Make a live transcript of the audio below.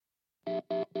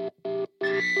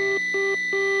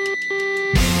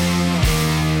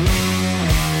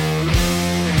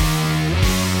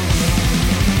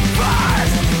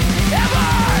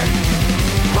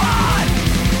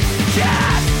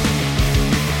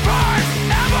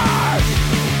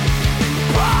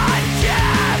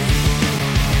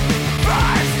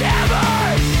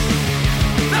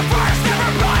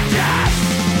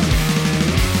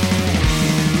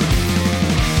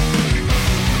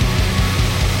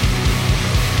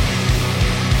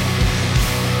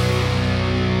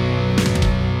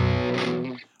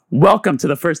Welcome to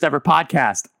the first ever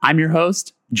podcast. I'm your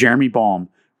host, Jeremy Boehm.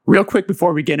 Real quick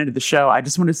before we get into the show, I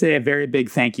just want to say a very big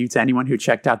thank you to anyone who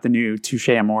checked out the new Touche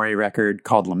Amore record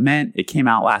called Lament. It came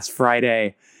out last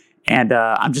Friday, and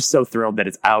I'm just so thrilled that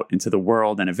it's out into the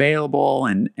world and available,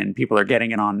 and people are getting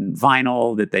it on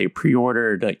vinyl that they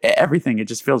pre-ordered. Like everything, it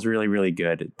just feels really, really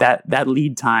good. That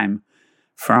lead time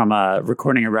from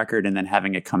recording a record and then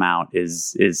having it come out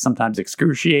is sometimes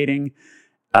excruciating.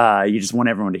 You just want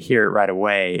everyone to hear it right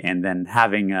away, and then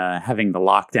having the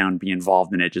lockdown be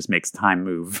involved in it just makes time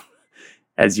move,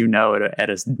 as you know, at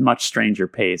a much stranger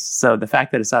pace. So the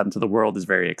fact that it's out into the world is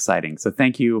very exciting. So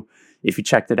thank you if you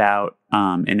checked it out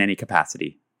in any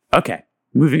capacity. Okay,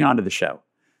 moving on to the show.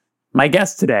 My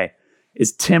guest today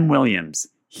is Tim Williams.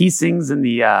 He sings in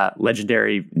the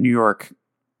legendary New York,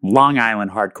 Long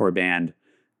Island hardcore band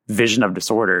Vision of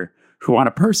Disorder, who, on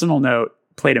a personal note,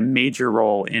 played a major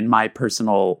role in my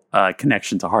personal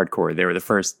connection to hardcore. They were the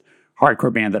first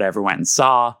hardcore band that I ever went and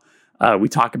saw. We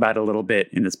talk about it a little bit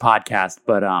in this podcast,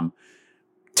 but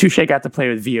Touche got to play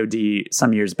with VOD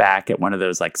some years back at one of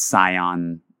those like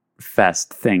Scion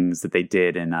Fest things that they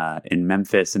did in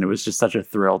Memphis, and it was just such a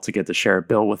thrill to get to share a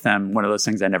bill with them. One of those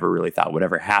things I never really thought would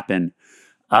ever happen.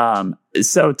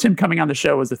 So Tim coming on the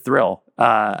show was a thrill.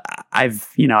 I've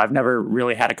never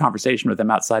really had a conversation with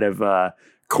him outside of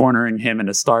cornering him in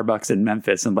a Starbucks in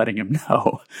Memphis and letting him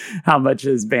know how much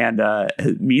his band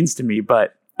means to me.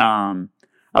 But I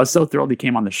was so thrilled he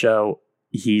came on the show.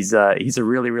 He's a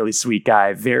really, really sweet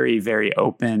guy, very, very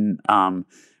open.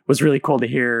 Was really cool to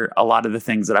hear a lot of the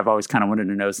things that I've always kind of wanted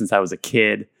to know since I was a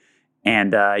kid.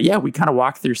 And we kind of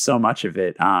walked through so much of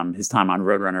it. His time on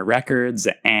Roadrunner Records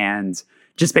and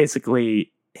just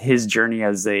basically his journey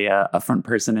as a front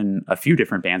person in a few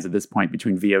different bands at this point,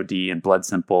 between VOD and Blood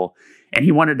Simple. And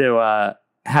he wanted to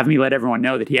have me let everyone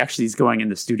know that he actually is going in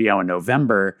the studio in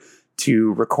November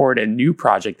to record a new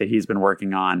project that he's been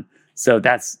working on. So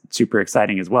that's super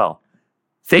exciting as well.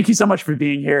 Thank you so much for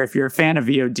being here. If you're a fan of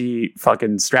VOD,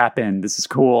 fucking strap in. This is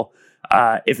cool.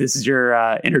 If this is your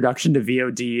introduction to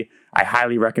VOD, I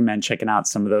highly recommend checking out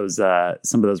some of those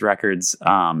records.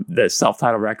 The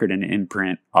self-titled record and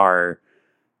Imprint are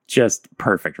just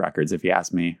perfect records, if you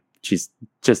ask me. She's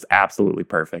just absolutely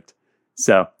perfect.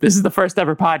 So this is the first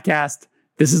ever podcast.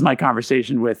 This is my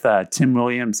conversation with Tim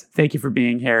Williams. Thank you for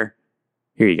being here.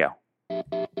 Here you go.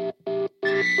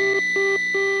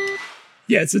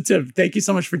 Yeah, so Tim, thank you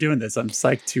so much for doing this. I'm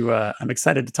psyched to. I'm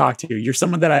excited to talk to you. You're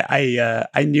someone that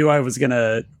I knew I was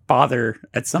gonna bother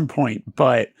at some point,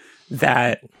 but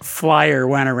that flyer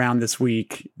went around this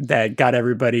week that got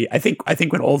everybody. I think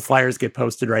when old flyers get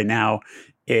posted right now,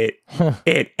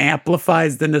 it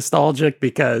amplifies the nostalgia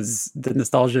because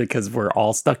we're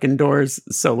all stuck indoors.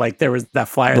 So like there was that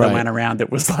flyer that went around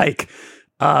that was like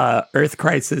Earth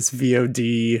Crisis,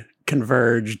 VOD,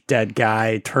 Converge, Dead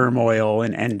Guy, Turmoil,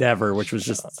 and Endeavor, which was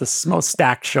just the most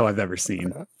stacked show I've ever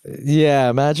seen. Yeah,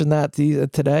 imagine that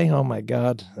today. Oh my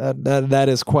God, that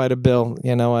is quite a bill.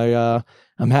 You know,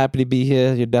 I'm happy to be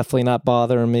here. You're definitely not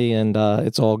bothering me, and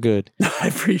it's all good. I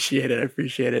appreciate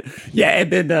it. Yeah,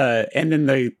 and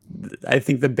then I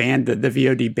think the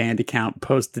VOD band account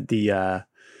posted the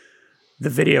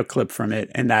video clip from it,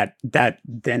 and that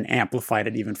then amplified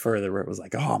it even further, where it was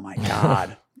like, oh my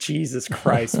God. Jesus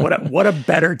Christ! What a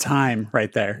better time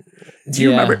right there. Do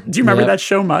you remember that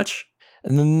show much?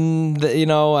 You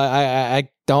know, I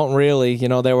don't really. You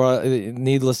know,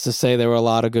 needless to say, there were a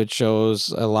lot of good shows,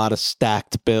 a lot of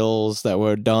stacked bills that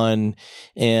were done,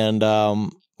 and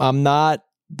I'm not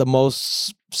the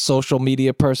most social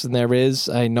media person there is.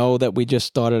 I know that we just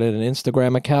started an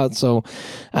Instagram account, so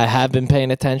I have been paying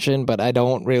attention, but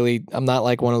I'm not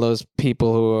like one of those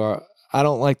people who I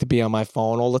don't like to be on my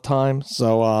phone all the time.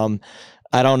 So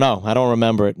I don't know. I don't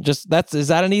remember it. Is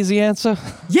that an easy answer?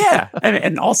 Yeah.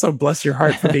 And also bless your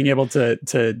heart for being able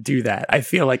to do that. I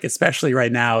feel like especially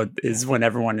right now is when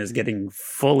everyone is getting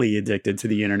fully addicted to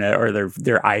the internet or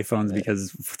their iPhones,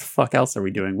 because what the fuck else are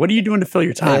we doing? What are you doing to fill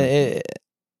your time?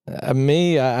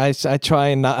 Me, I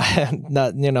try not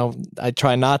I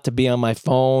try not to be on my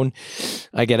phone.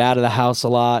 I get out of the house a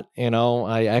lot. You know,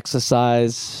 I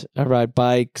exercise, I ride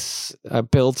bikes, I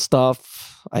build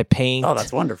stuff, I paint. Oh,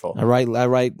 that's wonderful. I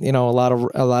write, you know, a lot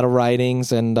of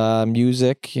writings and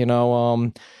music. You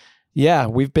know, yeah,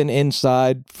 we've been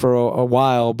inside for a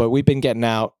while, but we've been getting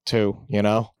out too. You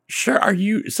know. Sure. Are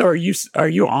you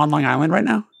on Long Island right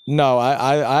now? No,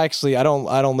 I actually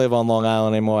don't live on Long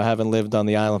Island anymore. I haven't lived on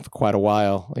the island for quite a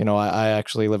while. You know, I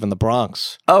actually live in the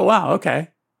Bronx. Oh wow, okay,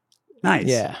 nice.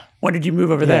 Yeah. When did you move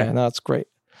over there? No, it's great.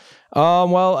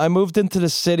 Well, I moved into the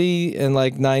city in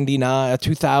like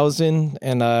 2000,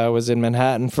 and I was in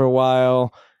Manhattan for a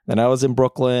while. Then I was in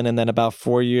Brooklyn, and then about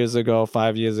 5 years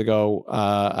ago,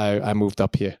 I moved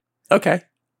up here. Okay.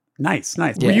 Nice.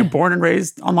 Yeah. Were you born and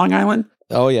raised on Long Island?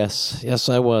 Oh, yes. Yes,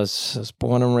 I was. I was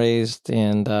born and raised,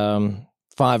 and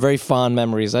very fond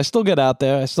memories. I still get out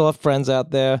there. I still have friends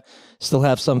out there. Still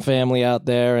have some family out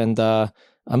there, and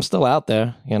I'm still out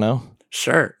there, you know?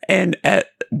 Sure. And at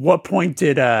what point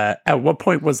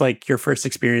was like your first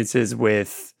experiences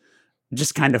with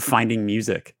just kind of finding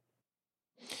music?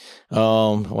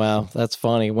 Wow, that's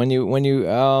funny.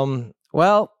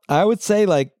 Well, I would say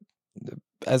like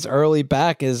as early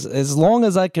back as long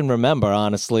as I can remember,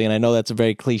 honestly. And I know that's a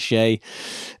very cliche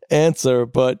answer,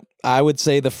 but I would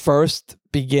say the first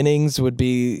beginnings would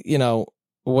be, you know,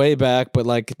 way back, but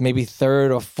like maybe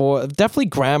third or fourth, definitely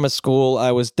grammar school.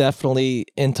 I was definitely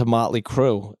into Motley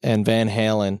Crue and Van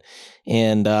Halen,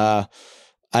 and I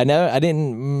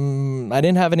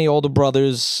didn't have any older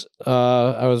brothers.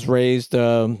 I was raised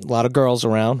a lot of girls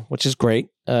around, which is great.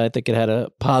 I think it had a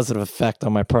positive effect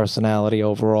on my personality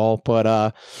overall.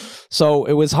 But so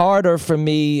it was harder for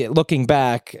me, looking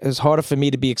back, it was harder for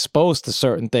me to be exposed to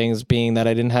certain things, being that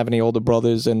I didn't have any older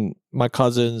brothers, and my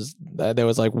cousins, there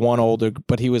was like one older,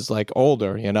 but he was like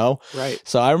older, you know? Right.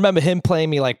 So I remember him playing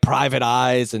me like Private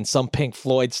Eyes and some Pink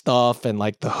Floyd stuff and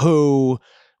like The Who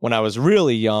when I was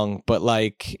really young, but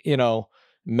like, you know,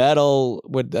 metal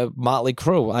with Motley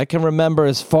Crue. I can remember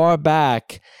as far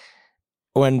back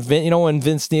when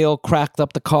Vince Neil cracked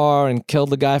up the car and killed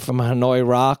the guy from Hanoi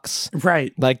Rocks.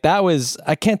 Right. Like that was,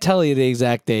 I can't tell you the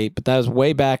exact date, but that was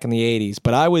way back in the 80s.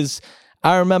 But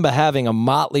I remember having a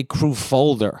Motley Crue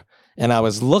folder, and I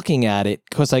was looking at it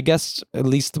because I guess at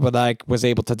least what I was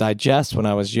able to digest when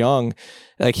I was young,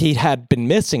 like he had been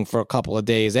missing for a couple of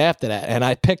days after that. And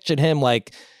I pictured him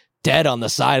like dead on the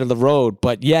side of the road,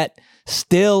 but yet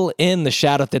still in the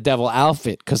Shout at the Devil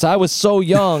outfit. Because I was so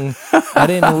young, I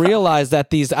didn't realize that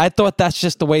I thought that's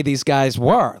just the way these guys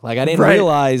were. Like I didn't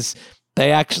realize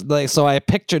they actually, so I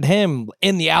pictured him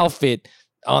in the outfit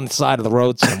on the side of the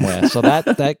road somewhere. So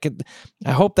that could,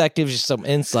 I hope that gives you some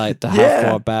insight to how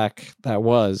far back that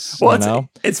was. Well, you know?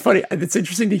 It's funny. It's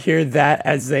interesting to hear that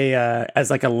as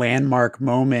as like a landmark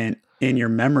moment in your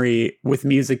memory with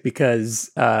music,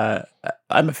 because I'm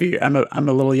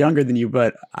a little younger than you,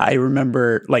 but I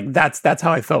remember like that's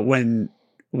how I felt when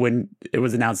it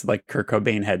was announced that like Kurt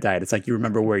Cobain had died. It's like you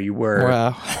remember where you were.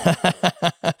 Wow.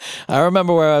 I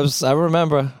remember where I was. I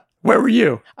remember. Where were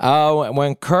you?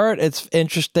 When Kurt, it's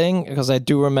interesting because I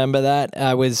do remember that.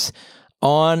 I was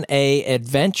on a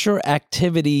adventure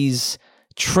activities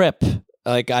trip.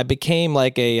 Like I became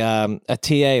like a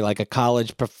TA, like a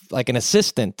college, like an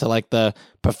assistant to like the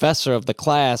professor of the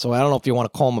class. Or I don't know if you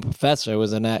want to call him a professor. It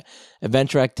was an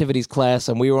adventure activities class,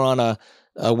 and we were on a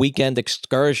weekend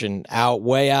excursion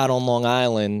way out on Long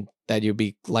Island. That you'd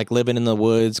be like living in the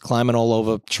woods, climbing all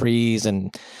over trees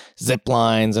and zip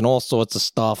lines and all sorts of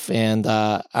stuff. And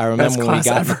I remember when we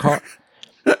got in the car,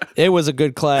 it was a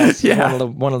good class. Yeah.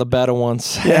 One of the better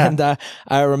ones. Yeah. And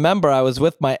I remember I was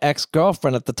with my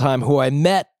ex-girlfriend at the time, who I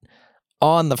met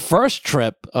on the first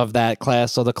trip of that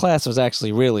class. So the class was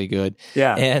actually really good.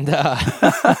 Yeah. And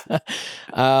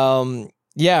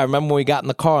yeah, I remember when we got in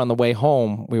the car on the way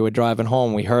home, we were driving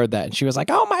home, we heard that, and she was like,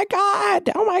 oh my God.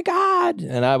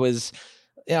 And I was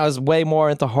way more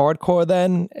into hardcore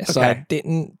then, so it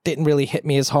didn't really hit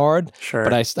me as hard. Sure.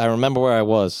 But I remember where I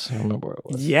was.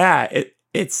 Yeah,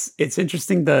 it's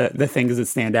interesting the things that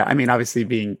stand out. I mean, obviously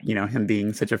him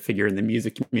being such a figure in the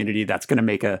music community, that's going to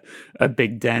make a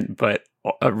big dent. But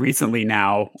recently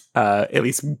now, at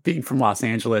least being from Los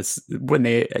Angeles, when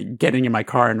they getting in my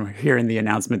car and hearing the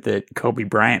announcement that Kobe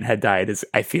Bryant had died,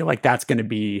 I feel like that's going to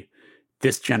be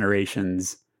this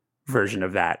generation's version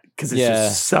of that, because it's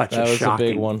just such a shocking, a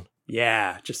big one.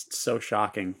 Yeah, just so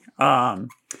shocking.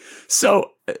 So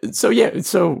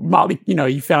Motley,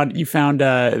 you found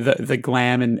the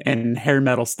glam and hair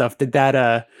metal stuff. Did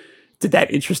that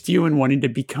interest you in wanting to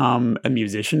become a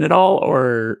musician at all,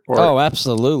 or? Oh,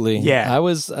 absolutely. Yeah, I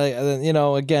was,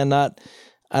 again, not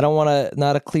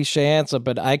a cliche answer,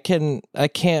 but I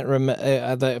can't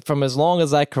remember from as long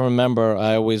as I can remember.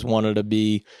 I always wanted to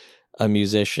be a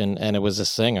musician, and it was a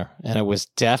singer, and it was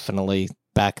definitely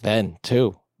back then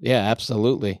too. Yeah,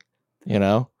 absolutely.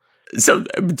 So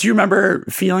do you remember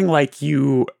feeling like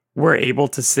you were able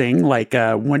to sing? Like,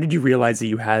 when did you realize that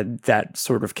you had that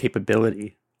sort of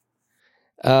capability?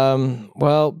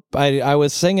 Well, I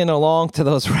was singing along to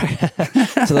those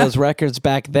to those records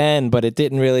back then, but it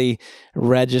didn't really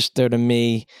register to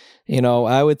me.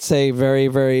 I would say very,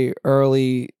 very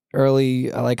early,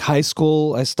 like high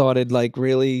school, I started like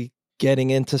really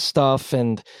getting into stuff,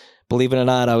 believe it or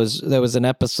not, there was an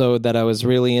episode that I was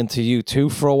really into U2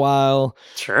 for a while.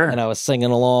 Sure. And I was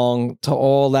singing along to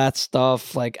all that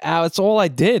stuff. Like, it's all I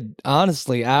did,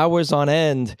 honestly. Hours on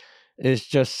end is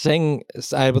just sing.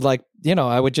 I would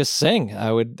I would just sing.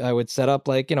 I would set up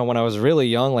when I was really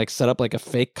young, set up a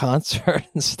fake concert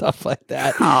and stuff like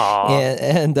that.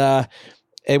 And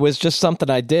it was just something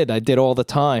I did. I did all the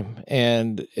time.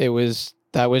 And that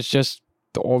was just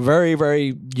very,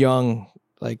 very young.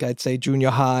 I'd say junior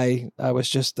high.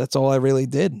 That's all I really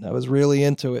did. I was really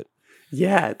into it.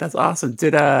 Yeah, that's awesome.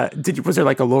 Was there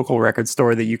a local record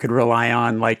store that you could rely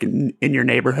on in your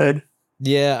neighborhood?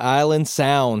 Yeah, Island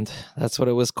Sound. That's what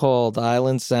it was called.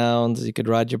 Island Sound. You could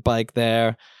ride your bike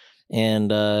there.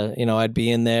 And, I'd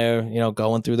be in there,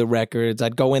 going through the records.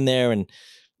 I'd go in there and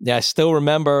I still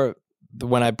remember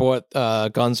when I bought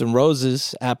Guns N'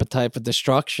 Roses' Appetite for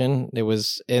Destruction. It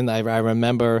was I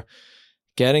remember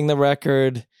getting the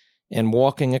record and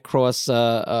walking across,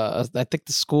 I think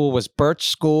the school was Birch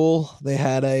School. They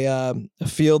had a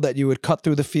field that you would cut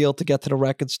through the field to get to the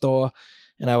record store.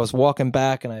 And I was walking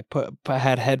back, and I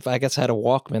had a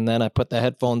Walkman. Then I put the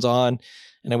headphones on,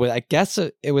 and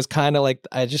it was kind of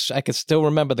I could still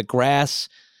remember the grass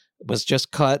was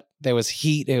just cut. There was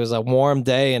heat. It was a warm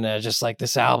day, and I was just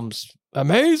this album's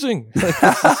amazing.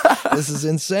 This is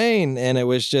insane. And it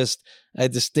was just, I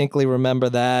distinctly remember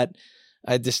that.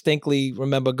 I distinctly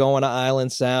remember going to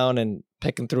Island Sound and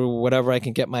picking through whatever I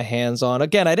can get my hands on.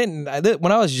 Again,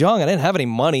 when I was young, I didn't have any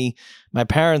money. My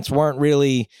parents weren't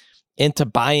really into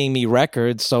buying me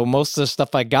records, so most of the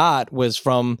stuff I got was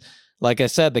from, like I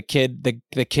said, the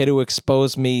kid who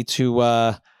exposed me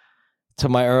to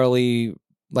my early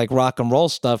rock and roll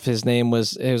stuff. His name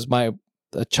was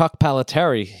Chuck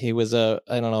Palateri. He was I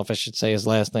don't know if I should say his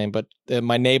last name, but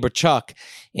my neighbor Chuck,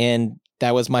 and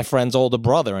that was my friend's older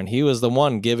brother, and he was the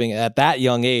one at that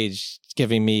young age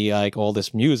giving me all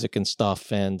this music and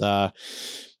stuff. And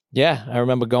yeah, I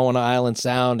remember going to Island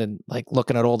Sound and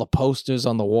looking at all the posters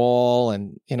on the wall,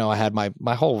 and I had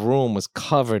my whole room was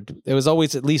covered. There was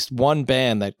always at least one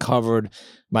band that covered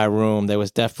my room. There was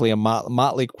definitely a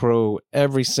Motley Crue.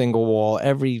 Every single wall,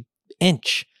 every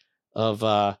inch of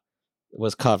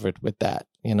was covered with that.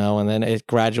 And then it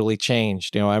gradually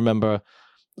changed. I remember,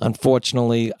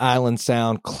 unfortunately, Island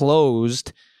Sound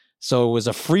closed, so it was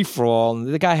a free for all.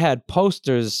 And the guy had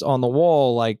posters on the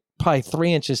wall probably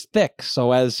 3 inches thick.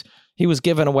 So as he was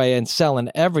giving away and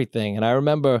selling everything, and I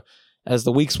remember as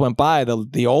the weeks went by,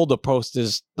 the older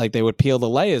posters, they would peel the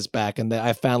layers back, and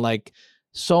I found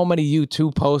so many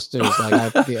U2 posters,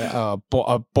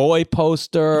 a boy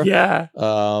poster,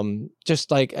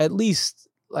 just at least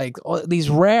these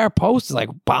rare posters,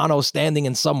 Bono standing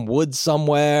in some woods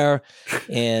somewhere,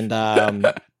 and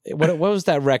what was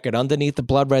that record, Underneath the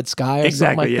Blood Red Sky, or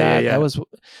something like that? Yeah. That was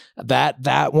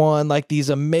that one, these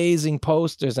amazing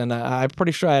posters, and I'm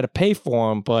pretty sure I had to pay for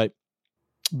them, but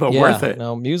worth it.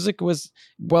 Music was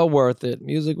well worth it.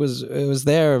 Music was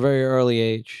there at a very early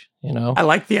age. I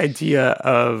like the idea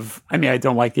of, I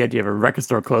don't like the idea of a record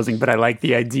store closing, but I like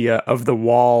the idea of the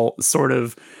wall sort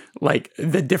of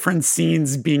the different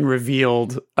scenes being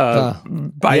revealed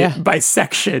by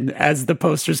section as the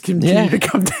posters continue to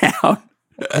come down.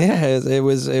 Yeah, it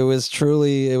was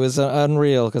truly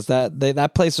unreal, because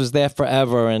that place was there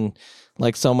forever, and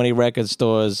so many record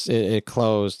stores, it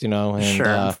closed, and, sure,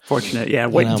 unfortunate. Yeah.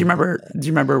 Wait, do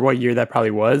you remember what year that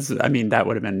probably was? That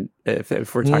would have been,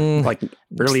 if we're talking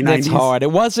early 90s. It's hard.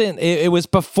 It wasn't. It was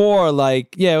before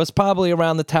it was probably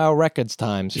around the Tower Records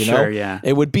times. Sure, yeah.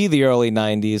 It would be the early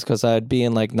 90s, because I'd be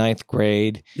in ninth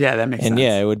grade. Yeah, that makes sense. And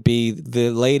yeah, it would be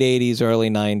the late 80s, early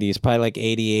 90s, probably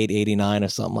 88, 89 or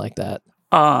something like that.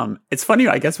 It's funny,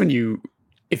 I guess,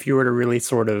 if you were to really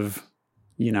sort of,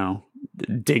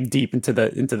 dig deep into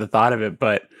the thought of it,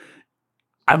 but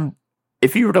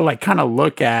if you were to kind of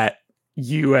look at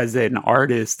you as an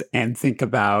artist and think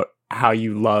about how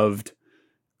you loved,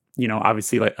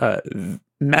 obviously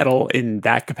metal in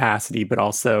that capacity, but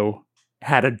also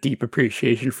had a deep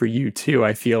appreciation for U2,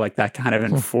 I feel that kind of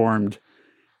informed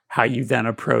how you then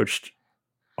approached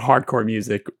hardcore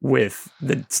music, with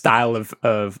the style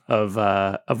of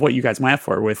what you guys went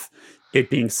for, with it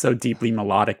being so deeply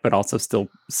melodic but also still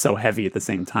so heavy at the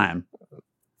same time.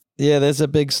 Yeah, there's a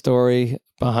big story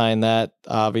behind that,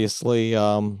 obviously.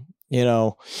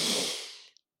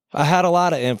 I had a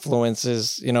lot of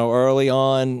influences, early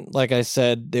on. Like I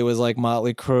said, it was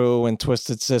Motley Crue and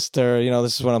Twisted Sister.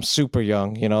 This is when I'm super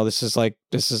young. This is I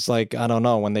don't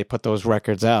know, when they put those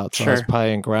records out. So sure. I was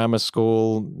probably in grammar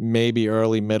school, maybe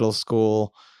early middle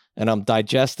school, and I'm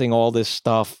digesting all this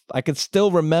stuff. I could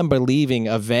still remember leaving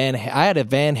I had a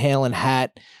Van Halen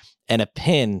hat and a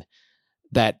pin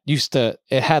that it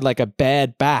had like a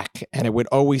bad back, and it would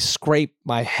always scrape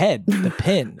my head. The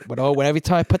pin would every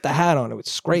time I put the hat on, it would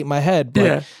scrape my head.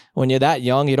 But when you're that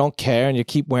young, you don't care and you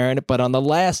keep wearing it. But on the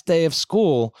last day of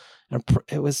school, and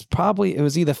it was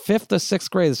either 5th or 6th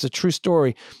grade. It's a true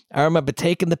story. I remember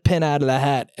taking the pin out of the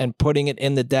hat and putting it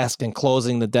in the desk and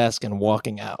closing the desk and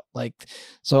walking out.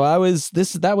 So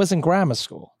that was in grammar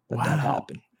school that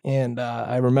happened. And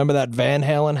I remember that Van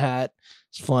Halen hat.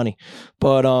 It's funny.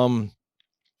 But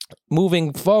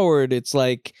moving forward, it's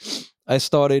like I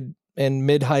started in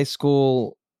mid-high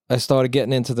school, I started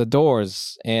getting into the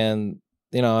Doors. And,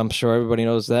 I'm sure everybody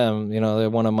knows them. They're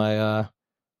one of my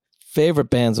favorite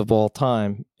bands of all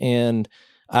time. And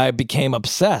I became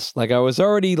obsessed. I was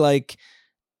already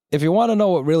if you want to know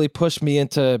what really pushed me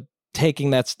into taking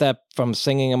that step from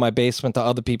singing in my basement to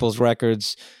other people's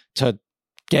records to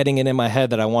getting it in my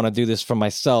head that I want to do this for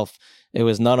myself, it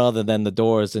was none other than the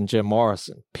Doors and Jim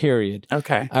Morrison, period.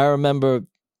 Okay. I remember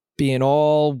being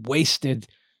all wasted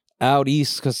out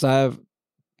east because I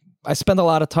spend a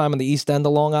lot of time in the East End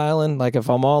of Long Island. If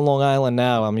I'm on Long Island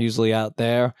now, I'm usually out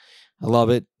there. I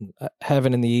love it.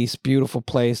 Heaven in the East, beautiful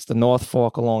place. The North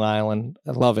Fork of Long Island.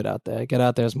 I love it out there. I get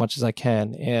out there as much as I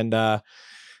can. And I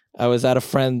was at a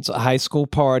friend's high school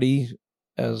party.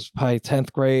 It was probably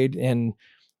 10th grade. And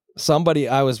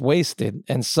I was wasted.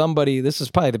 And this is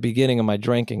probably the beginning of my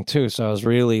drinking too. So I was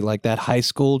really that high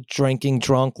school drinking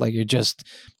drunk. You're just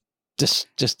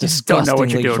disgustingly don't know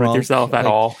what you're doing drunk. With yourself at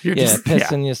all. You're just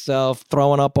pissing yourself,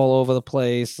 throwing up all over the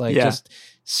place. Just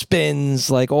spins,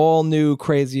 all new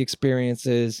crazy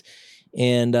experiences.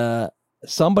 And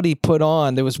somebody put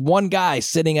on, there was one guy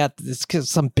sitting at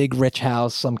some big rich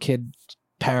house, some kid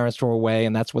parents were away,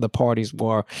 and that's where the parties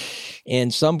were.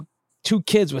 And some 2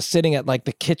 kids were sitting at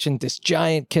the kitchen, this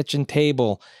giant kitchen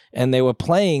table, and they were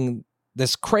playing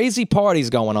this crazy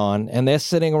party's going on, and they're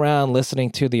sitting around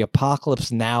listening to the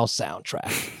Apocalypse Now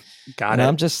soundtrack. And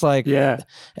I'm just and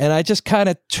I just kind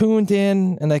of tuned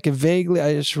in, and I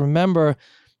just remember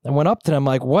I went up to them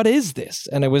what is this?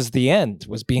 And it was The End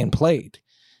was being played.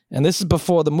 And this is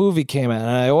before the movie came out, and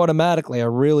I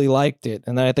really liked it.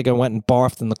 And then I think I went and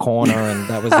barfed in the corner, and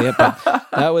that was it. But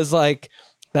that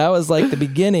was the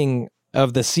beginning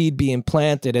of the seed being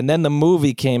planted. And then the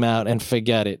movie came out, and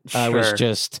forget it. I was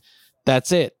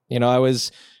that's it. I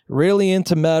was really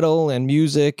into metal and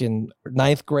music in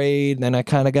 9th grade. And then I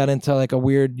kind of got into a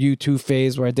weird U2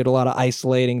 phase where I did a lot of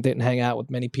isolating, didn't hang out with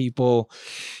many people,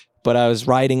 but I was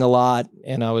writing a lot,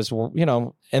 and I was,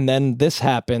 and then this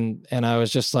happened, and I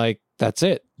was just that's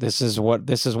it. This is what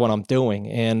I'm doing.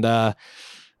 And I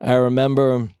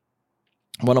remember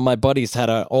one of my buddies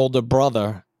had an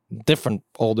different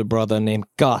older brother named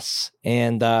Gus,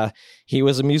 and he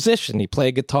was a musician. He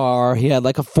played guitar. He had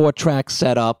a 4-track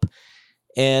setup,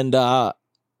 and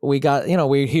we got,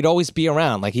 he'd always be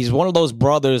around. He's one of those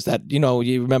brothers that,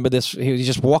 you remember this, he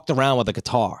just walked around with a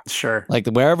guitar. Sure.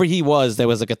 Wherever he was, there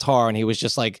was a guitar, and he was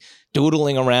just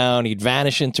doodling around. He'd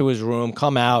vanish into his room,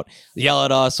 come out, yell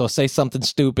at us or say something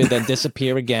stupid, then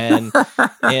disappear again.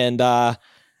 And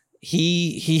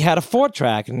he had a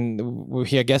 4-track, and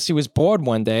I guess he was bored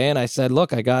one day, and I said,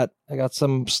 look, I got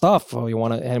some stuff. Oh, you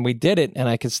want to? And we did it, and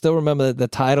I can still remember the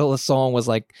title of the song was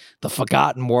The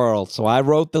Forgotten World. So I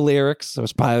wrote the lyrics. It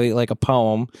was probably a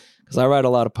poem, because I write a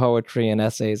lot of poetry and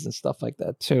essays and stuff like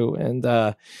that too. And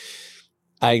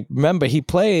I remember he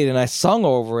played, and I sung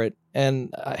over it,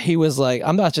 and he was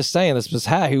I'm not just saying this, was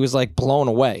he was blown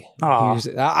away.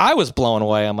 I was blown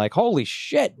away. I'm holy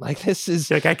shit. This is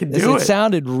I can do it. It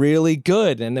sounded really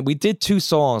good. And then we did 2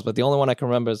 songs, but the only one I can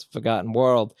remember is Forgotten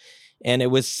World. And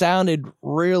it sounded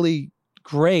really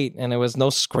great. And there was no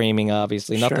screaming,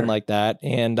 obviously, nothing like that.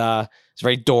 And it's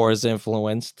very Doors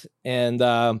influenced. And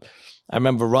I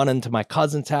remember running to my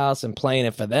cousin's house and playing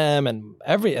it for them, and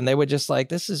they were just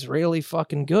this is really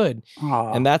fucking good.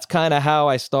 Aww. And that's kind of how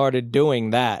I started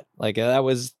doing that. That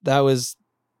was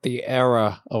the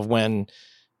era of when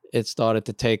it started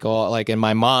to take off. In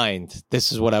my mind,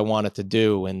 this is what I wanted to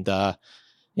do. And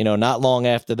not long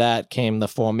after that came the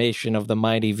formation of the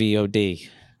mighty VOD.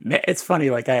 It's funny,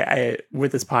 I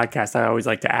with this podcast, I always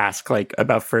like to ask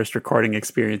about first recording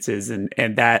experiences, and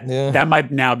that might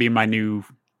now be my new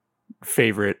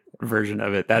favorite version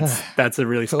of it. That's a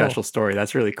really special story.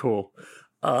 That's really cool.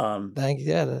 Thank you.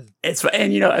 Yeah. It's,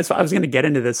 and I was going to get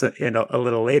into this a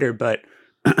little later, but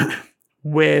I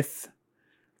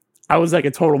was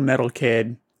a total metal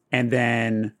kid, and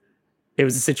then it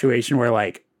was a situation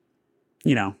where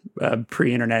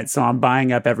pre-internet, so I'm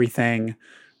buying up everything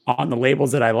on the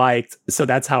labels that I liked. So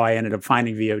that's how I ended up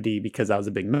finding VOD, because I was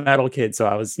a big metal kid. So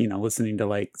I was listening to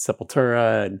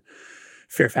Sepultura and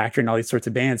Fear Factory and all these sorts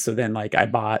of bands. So then like I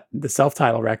bought the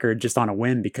self-titled record just on a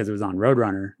whim because it was on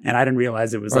Roadrunner, and I didn't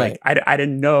realize it was Right. like I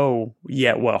didn't know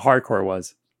yet what hardcore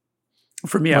was.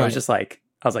 For me, I was just like,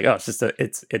 oh, it's just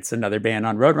it's another band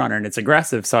on Roadrunner, and it's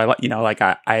aggressive. So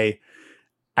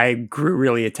I grew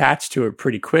really attached to it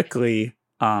pretty quickly.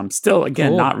 Still,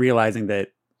 again, not realizing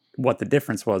that what the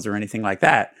difference was or anything like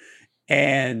that.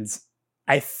 And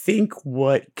I think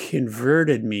what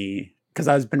converted me, because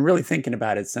I've been really thinking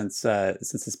about it since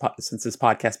this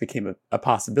podcast became a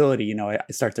possibility. You know, I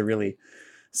start to really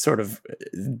sort of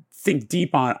think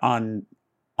deep on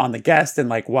the guest and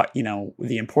like what, you know,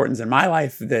 the importance in my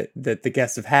life that the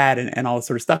guests have had and all this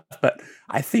sort of stuff. But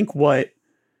I think what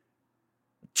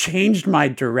changed my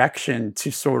direction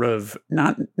to sort of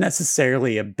not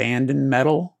necessarily abandon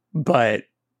metal, but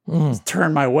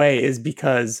turn my way is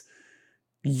because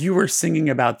you were singing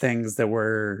about things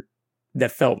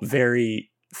that felt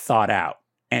very thought out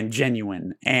and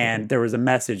genuine, and there was a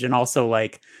message. And also,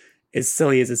 like, as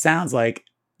silly as it sounds, like,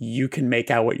 you can make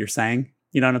out what you're saying.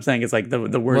 You know what I'm saying? It's like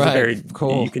the words are very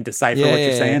cool. You can decipher what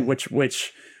you're saying,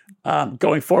 which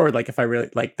going forward, like if I really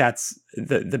like, that's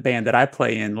the band that I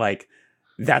play in, like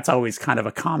that's always kind of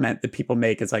a comment that people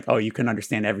make. It's like, oh, you can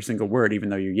understand every single word, even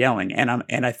though you're yelling.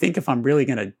 And I think if I'm really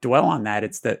going to dwell on that,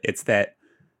 it's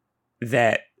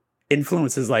that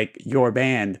influences like your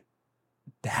band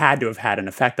had to have had an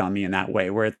effect on me in that way,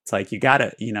 where it's like, you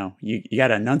gotta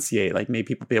enunciate, like make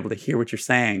people be able to hear what you're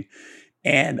saying.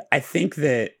 And I think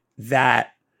that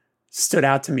stood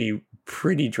out to me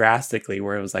pretty drastically,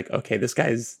 where it was like, okay, this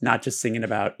guy's not just singing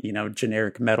about, you know,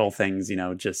 generic metal things, you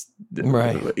know, just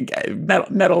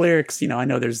metal lyrics. You know, I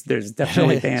know there's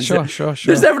definitely bands. Sure.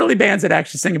 There's definitely bands that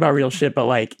actually sing about real shit, but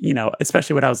like, you know,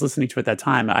 especially what I was listening to at that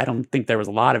time, I don't think there was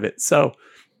a lot of it. So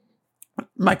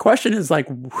my question is like,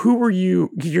 who were you?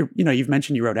 You've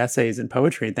mentioned you wrote essays and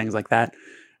poetry and things like that.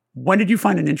 When did you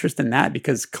find an interest in that?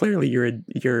 Because clearly you're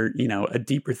a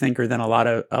deeper thinker than a lot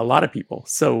of people.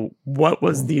 So what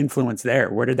was the influence there?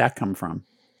 Where did that come from?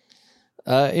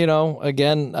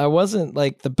 Again, I wasn't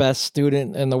like the best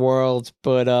student in the world,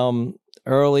 but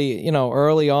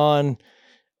early on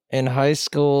in high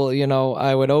school, you know,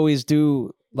 I would always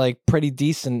do like pretty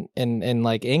decent in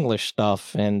like English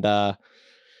stuff. And I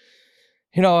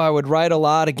would write a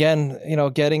lot. Again,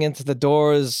 getting into the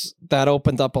doors, that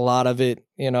opened up a lot of it,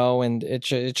 and it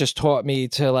just taught me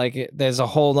to like, there's a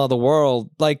whole nother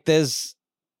world. Like there's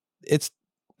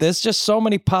just so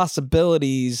many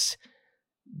possibilities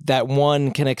that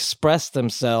one can express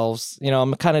themselves.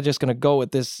 I'm kind of just going to go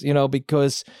with this,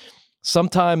 because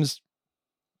sometimes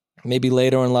maybe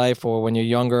later in life or when you're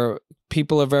younger,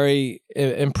 people are very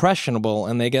impressionable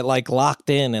and they get like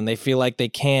locked in and they feel like they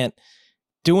can't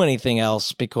do anything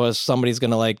else because somebody's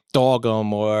gonna like dog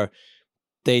them, or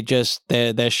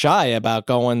they're shy about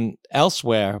going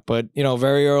elsewhere. But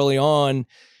very early on,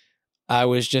 I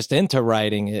was just into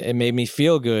writing. It made me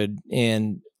feel good,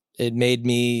 and it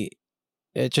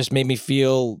just made me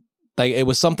feel like it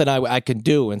was something I could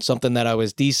do and something that I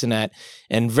was decent at.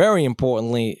 And very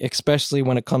importantly, especially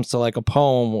when it comes to like a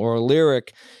poem or a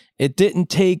lyric, it didn't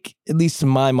take, at least in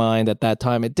my mind at that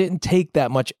time, it didn't take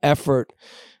that much effort.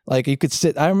 Like you could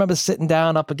I remember sitting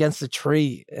down up against a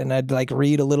tree and I'd like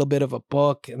read a little bit of a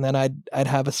book, and then I'd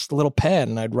have a little pen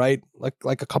and I'd write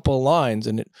like a couple of lines.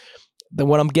 And then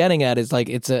what I'm getting at is like,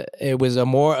 it was a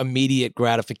more immediate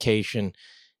gratification.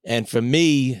 And for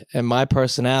me and my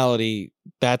personality,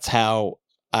 that's how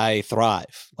I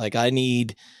thrive. Like I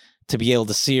need to be able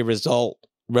to see a result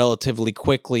relatively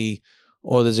quickly,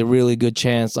 or there's a really good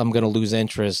chance I'm going to lose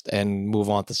interest and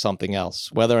move on to something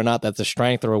else. Whether or not that's a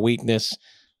strength or a weakness,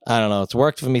 I don't know. It's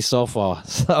worked for me so far.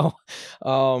 So,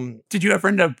 did you ever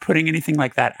end up putting anything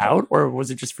like that out, or was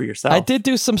it just for yourself? I did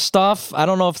do some stuff. I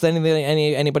don't know if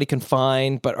anybody can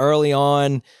find, but early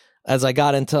on, as I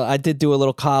got into, I did do a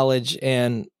little college,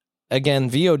 and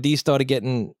again, VOD started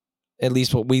getting, at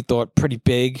least what we thought, pretty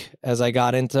big as I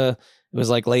got into. It was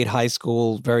like late high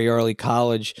school, very early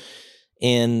college,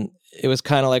 and it was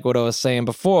kind of like what I was saying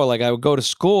before. Like I would go to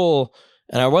school,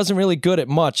 and I wasn't really good at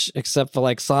much except for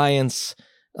like science.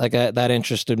 Like that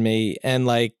interested me, and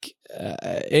like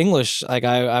English, like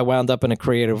I wound up in a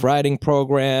creative writing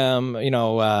program.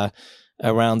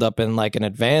 I wound up in like an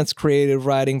advanced creative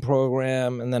writing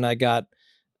program, and then I got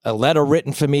a letter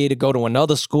written for me to go to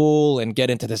another school and get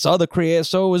into this other career.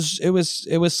 So it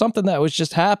was something that was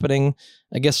just happening.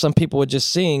 I guess some people were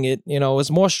just seeing it. It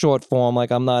was more short form. Like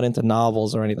I'm not into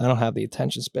novels or anything. I don't have the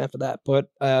attention span for that, but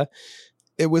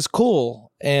it was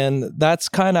cool. And that's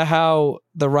kind of how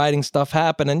the writing stuff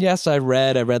happened. And yes, I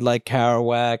read like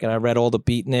Kerouac, and I read all the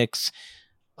beatniks,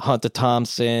 Hunter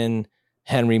Thompson,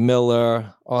 Henry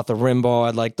Miller, Arthur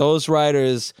Rimbaud, like those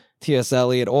writers, T.S.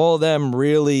 Eliot, all of them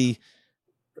really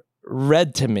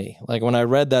read to me. Like when I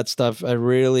read that stuff, I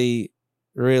really,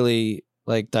 really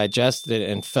like digested it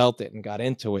and felt it and got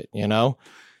into it, you know?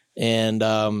 And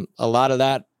a lot of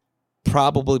that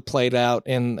probably played out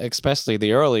in especially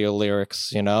the earlier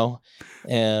lyrics, you know?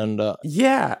 And I'm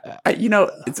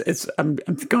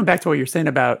going back to what you're saying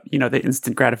about, the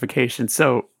instant gratification.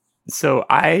 So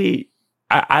I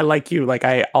like you, like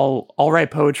I'll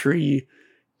write poetry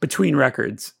between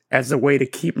records as a way to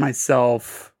keep my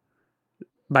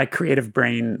creative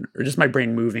brain, or just my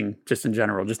brain moving, just in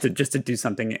general, just to do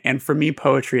something. And for me,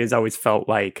 poetry has always felt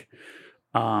like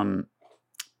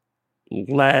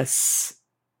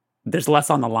there's less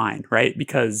on the line, right?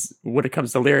 Because when it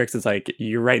comes to lyrics, it's like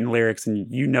you're writing lyrics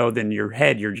and then in your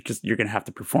head, you're going to have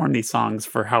to perform these songs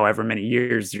for however many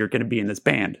years you're going to be in this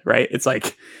band, right? It's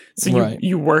like, so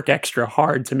you work extra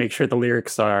hard to make sure the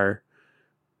lyrics are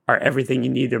everything you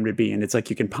need them to be. And it's like,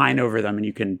 you can pine over them and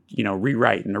you can,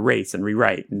 rewrite and erase and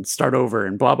rewrite and start over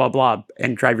and blah, blah, blah,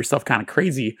 and drive yourself kind of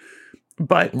crazy.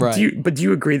 But do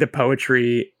you agree that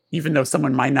poetry, even though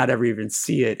someone might not ever even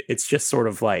see it, it's just sort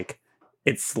of like,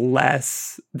 there's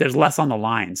less on the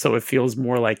line. So it feels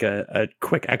more like a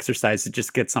quick exercise to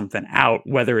just get something out,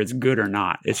 whether it's good or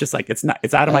not. It's just like, it's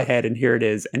out of my head and here it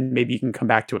is. And maybe you can come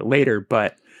back to it later.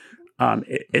 But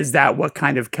is that what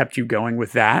kind of kept you going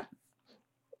with that?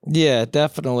 Yeah,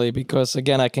 definitely. Because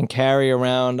again, I can carry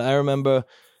around. I remember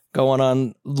going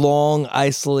on long,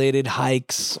 isolated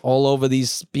hikes all over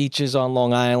these beaches on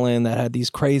Long Island that had these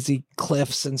crazy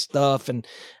cliffs and stuff. And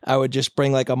I would just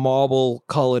bring like a marble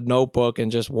colored notebook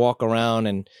and just walk around,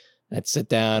 and I'd sit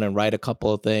down and write a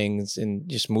couple of things and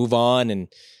just move on. And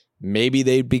maybe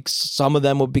some of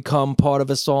them would become part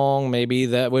of a song. Maybe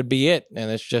that would be it.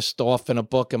 And it's just off in a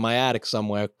book in my attic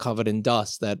somewhere covered in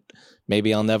dust that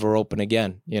maybe I'll never open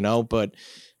again, But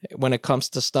when it comes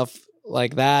to stuff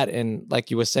like that, and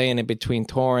like you were saying, in between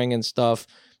touring and stuff,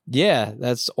 yeah,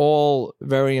 that's all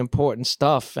very important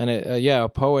stuff. And a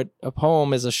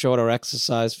poem is a shorter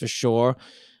exercise for sure.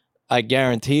 I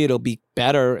guarantee it'll be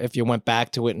better if you went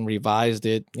back to it and revised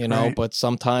it, Right. But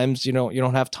sometimes you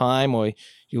don't have time or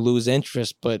you lose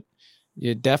interest. But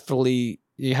you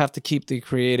have to keep the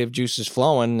creative juices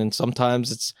flowing, and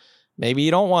sometimes it's maybe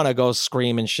you don't want to go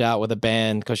scream and shout with a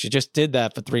band because you just did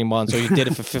that for 3 months, or you did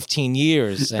it for 15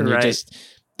 years and Right. you just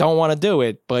don't want to do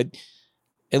it. But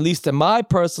at least in my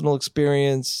personal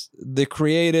experience, the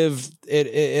creative,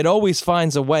 it always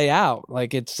finds a way out.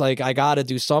 Like, it's like, I got to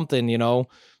do something,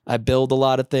 I build a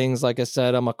lot of things. Like I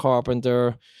said, I'm a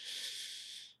carpenter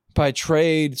by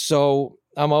trade. So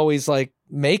I'm always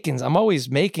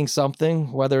making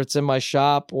something, whether it's in my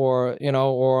shop or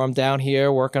I'm down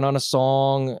here working on a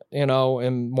song,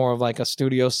 in more of like a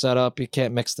studio setup. You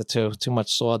can't mix the two, too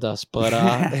much sawdust, but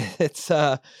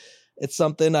it's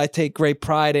something I take great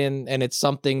pride in. And it's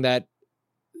something that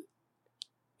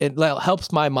it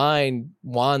helps my mind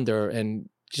wander and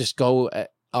just go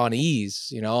on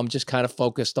ease. I'm just kind of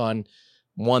focused on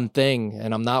one thing,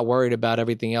 and I'm not worried about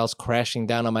everything else crashing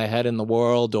down on my head in the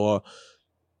world, or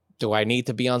do I need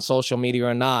to be on social media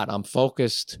or not? I'm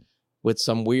focused with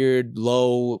some weird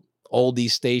low oldie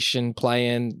station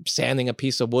playing, sanding a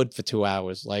piece of wood for 2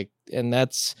 hours. And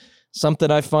that's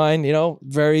something I find,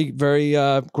 very, very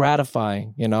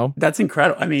gratifying, That's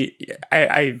incredible. I mean,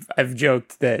 I've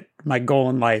joked that my goal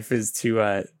in life is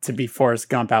to be Forrest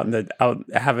Gump have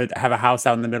a house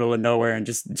out in the middle of nowhere and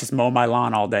just mow my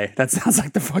lawn all day. That sounds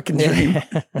like the fucking dream.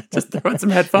 Just throw in some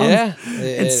headphones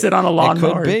and sit on a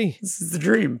lawnmower. This is the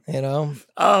dream. I'm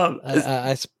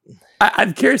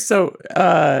curious. So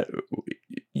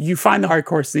you find the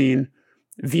hardcore scene.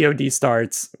 VOD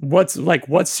starts.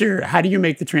 How do you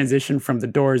make the transition from the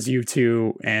Doors,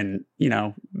 U2, and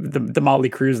the Motley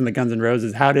Crues and the Guns N'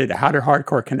 Roses? How did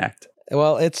hardcore connect?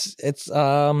 Well, it's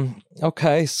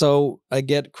okay. So I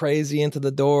get crazy into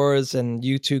the Doors, and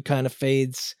U2 kind of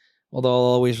fades. Although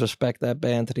I'll always respect that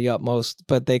band to the utmost,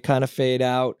 but they kind of fade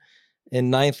out. In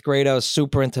 9th grade, I was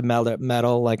super into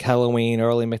metal, like Halloween,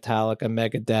 early Metallica,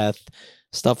 Megadeth,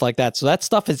 stuff like that. So that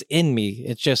stuff is in me.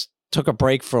 It just took a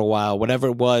break for a while. Whatever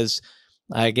it was,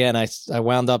 I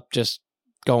wound up just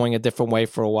going a different way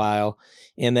for a while.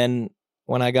 And then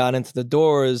when I got into the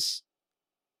Doors,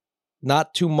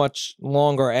 not too much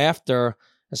longer after,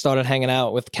 I started hanging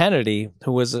out with Kennedy,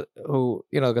 who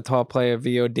guitar player,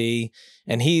 VOD,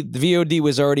 and the VOD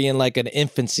was already in like an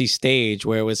infancy stage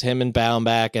where it was him and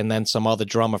Baumbach and then some other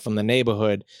drummer from the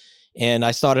neighborhood. And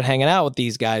I started hanging out with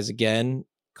these guys again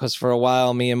because for a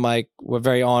while, me and Mike were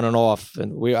very on and off,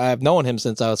 and I've known him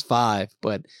since I was 5,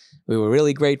 but we were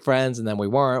really great friends, and then we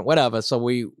weren't, whatever. So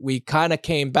we kind of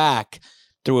came back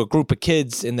through a group of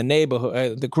kids in the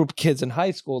neighborhood, the group of kids in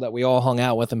high school that we all hung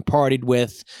out with and partied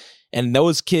with, and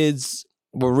those kids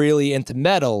were really into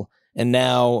metal, and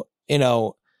now, you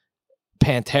know,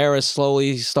 Pantera is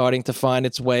slowly starting to find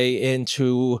its way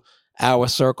into our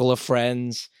circle of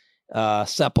friends.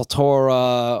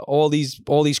 Sepultura, all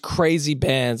these crazy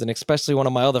bands, and especially one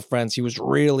of my other friends, he was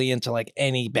really into like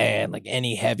any band, like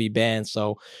any heavy band.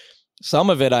 So some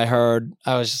of it I heard,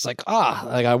 I was just like,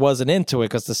 like I wasn't into it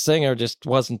because the singer just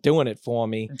wasn't doing it for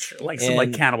me. Like some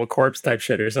like Cannibal Corpse type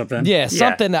shit or something. Yeah,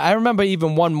 something. I remember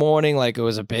even one morning, like it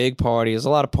was a big party. There's a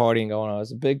lot of partying going on. It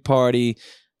was a big party.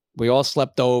 We all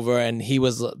slept over, and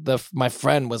my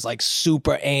friend was like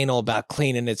super anal about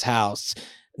cleaning his house.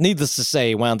 Needless to say,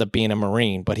 he wound up being a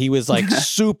Marine, but he was like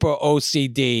super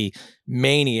OCD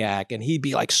maniac, and he'd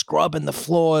be like scrubbing the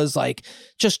floors, like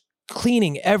just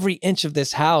cleaning every inch of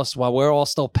this house while we're all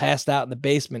still passed out in the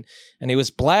basement. And he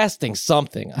was blasting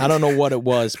something. I don't know what it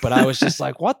was, but I was just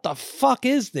like, what the fuck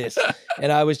is this?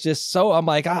 And I was just I'm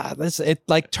like, it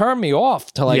like turned me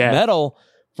off to like metal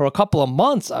for a couple of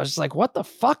months. I was just like, what the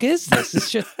fuck is this?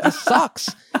 This sucks.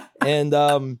 And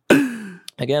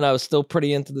again, I was still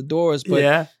pretty into the Doors,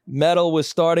 but metal was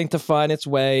starting to find its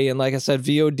way. And like I said,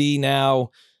 VOD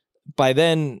now, by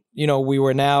then, you know, we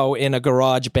were now in a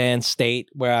garage band state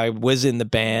where I was in the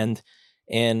band.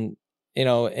 And, you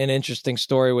know, an interesting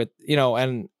story with, you know,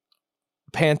 and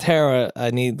Pantera, I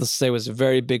need to say, was a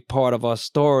very big part of our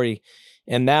story.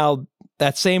 And now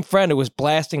that same friend who was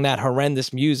blasting that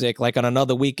horrendous music, like on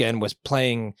another weekend, was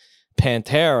playing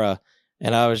Pantera.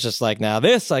 And I was just like, now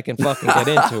this I can fucking get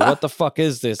into. What the fuck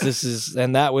is this?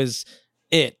 And that was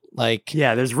it. Like,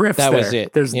 there's riffs. That was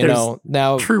it. There's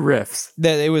now true riffs.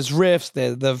 It was riffs.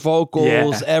 The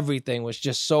vocals, everything was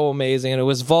just so amazing, and it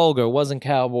was vulgar. It wasn't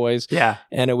Cowboys. Yeah,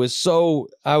 and it was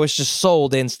I was just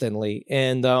sold instantly.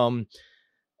 And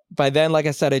by then, like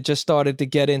I said, I just started to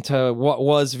get into what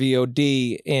was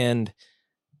VOD, and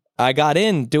I got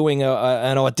in doing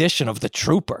an audition of The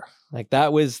Trooper. Like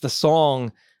that was the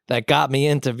song that got me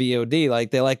into VOD.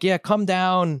 Like they're like, yeah, come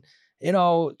down,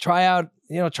 try out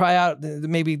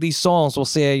maybe these songs. We'll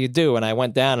see how you do. And I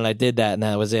went down and I did that, and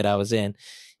that was it. I was in.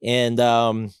 And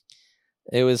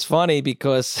it was funny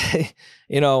because,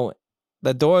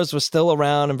 the Doors were still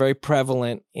around and very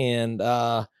prevalent. And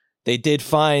they did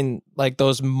find like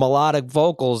those melodic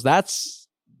vocals. That's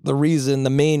the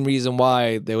main reason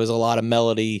why there was a lot of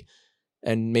melody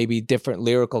and maybe different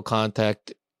lyrical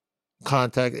contact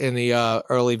in the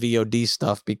early VOD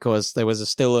stuff, because there was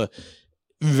still a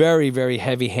very, very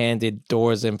heavy-handed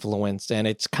Doors influence, and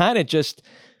it's kind of just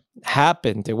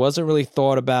happened. It wasn't really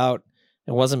thought about.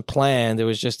 It wasn't planned. It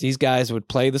was just these guys would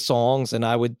play the songs, and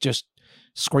I would just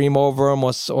scream over them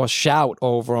or shout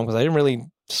over them, because I didn't really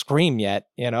scream yet,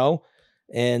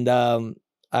 and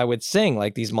I would sing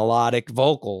like these melodic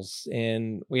vocals,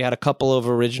 and we had a couple of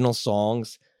original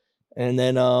songs, and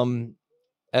then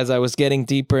as I was getting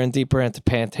deeper and deeper into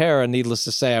Pantera, needless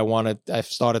to say, I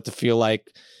started to feel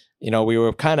like, we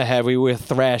were kind of heavy. We were a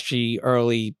thrashy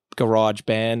early garage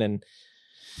band, and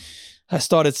I'm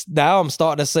starting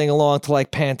to sing along to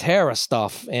like Pantera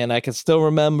stuff. And I can still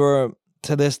remember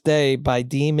to this day, By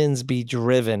Demons Be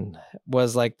Driven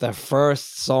was like the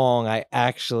first song I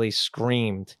actually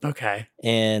screamed. Okay.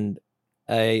 And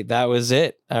that was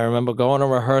it. I remember going to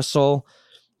rehearsal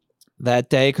that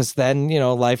day, because then,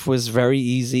 life was very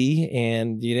easy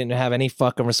and you didn't have any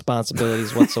fucking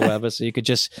responsibilities whatsoever. So you could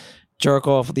just jerk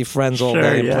off with your friends all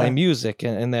day and play music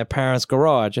in their parents'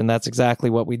 garage. And that's exactly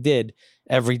what we did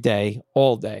every day,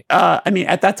 all day.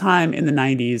 At that time in the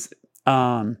 90s,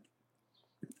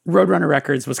 Roadrunner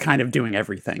Records was kind of doing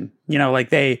everything.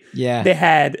 They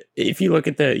had, if you look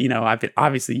at the,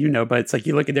 obviously, but it's like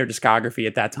you look at their discography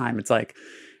at that time, it's like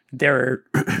they were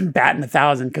batting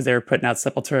 1,000 because they were putting out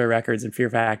Sepultura records and Fear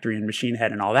Factory and Machine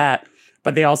Head and all that.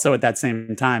 But they also at that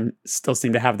same time still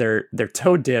seem to have their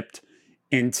toe dipped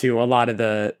into a lot of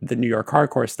the New York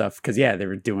hardcore stuff. Because they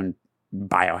were doing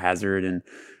Biohazard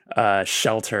and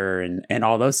Shelter and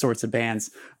all those sorts of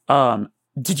bands.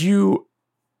 Did you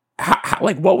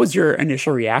what was your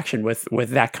initial reaction with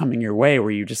that coming your way?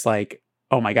 Were you just like,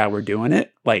 oh my God, we're doing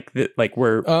it? We're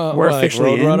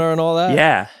officially Roadrunner in? And all that?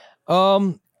 Yeah.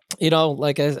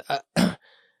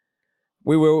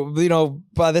 We were,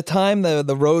 by the time the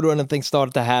Roadrunner thing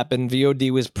started to happen, VOD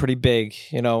was pretty big,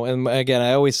 and again,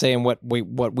 I always say what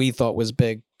we thought was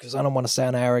big, because I don't want to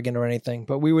sound arrogant or anything,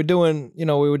 but we were doing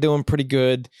pretty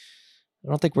good. I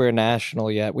don't think we were national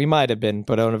yet. We might have been,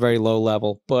 but on a very low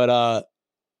level. But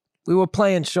we were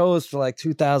playing shows for like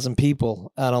 2,000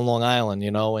 people out on Long Island,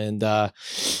 you know, and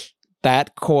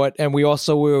that caught. And we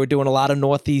were doing a lot of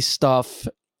Northeast stuff,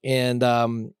 and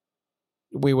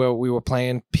we were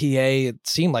playing PA. It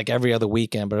seemed like every other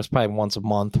weekend, but it was probably once a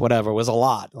month. Whatever, it was a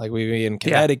lot. Like we'd be in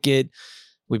Connecticut,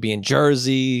 we'd be in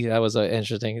Jersey. That was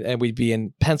interesting, and we'd be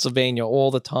in Pennsylvania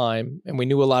all the time. And we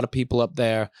knew a lot of people up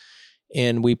there.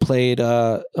 And we played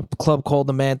a club called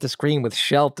the Mantis Green with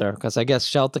Shelter, because I guess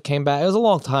Shelter came back. It was a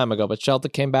long time ago, but Shelter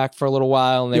came back for a little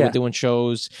while, and they were doing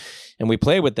shows, and we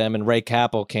played with them. And Ray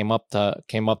Capel came up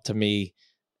to me,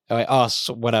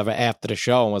 whatever, after the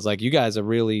show, and was like, "You guys are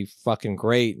really fucking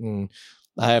great, and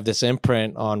I have this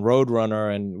imprint on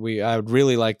Roadrunner, and I would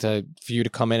really like for you to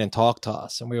come in and talk to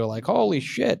us." And we were like, "Holy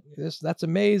shit, that's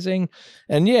amazing!"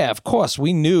 And yeah, of course,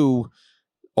 we knew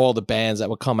all the bands that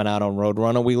were coming out on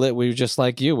Roadrunner. We were just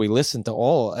like you. We listened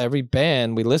to every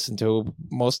band we listened to.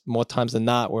 More times than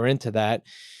not, we're into that.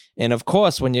 And of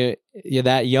course, when you're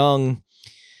that young,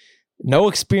 no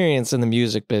experience in the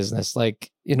music business, like,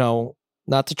 you know,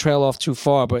 not to trail off too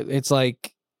far, but it's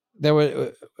like there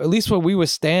were, at least where we were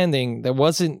standing, there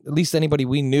wasn't, at least anybody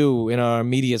we knew in our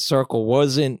immediate circle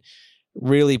wasn't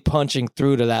really punching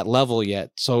through to that level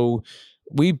yet. So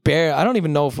I don't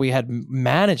even know if we had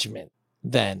management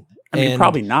then. I mean,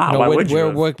 probably not. Why would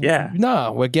you?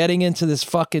 No, we're getting into this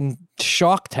fucking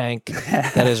Shark Tank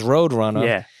that is Roadrunner.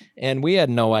 Yeah. And we had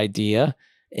no idea.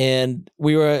 And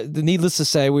needless to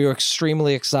say, we were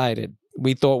extremely excited.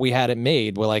 We thought we had it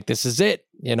made. We're like, this is it.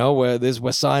 You know,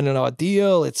 we're signing our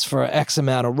deal. It's for X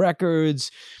amount of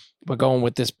records. We're going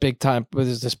with this big time,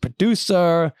 with this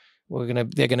producer.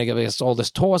 They're gonna give us all this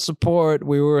tour support.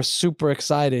 We were super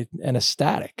excited and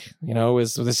ecstatic. You know,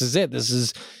 this is it. This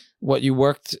is what you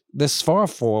worked this far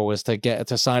for, was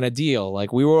to sign a deal.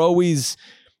 Like, we were always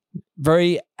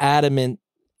very adamant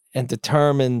and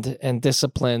determined and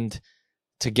disciplined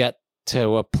to get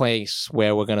to a place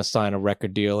where we're going to sign a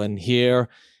record deal. And here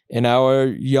in our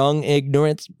young,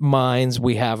 ignorant minds,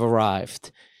 we have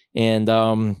arrived. And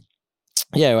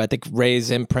I think Ray's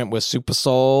imprint was Super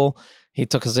Soul. He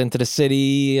took us into the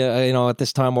city. At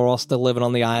this time, we're all still living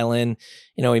on the island.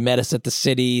 You know, he met us at the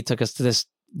city, took us to this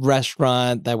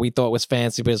restaurant that we thought was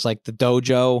fancy, but it's like the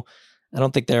Dojo. I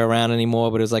don't think they're around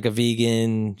anymore, but it was like a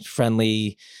vegan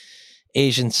friendly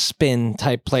Asian spin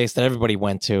type place that everybody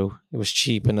went to. It was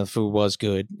cheap and the food was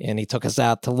good. And he took us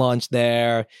out to lunch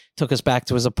there, took us back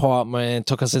to his apartment,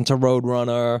 took us into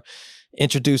Roadrunner,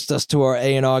 introduced us to our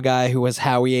A&R guy who was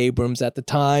Howie Abrams at the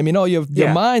time. You know,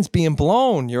 your mind's being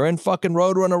blown. You're in fucking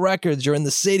Roadrunner Records. You're in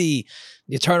the city.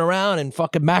 You turn around and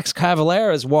fucking Max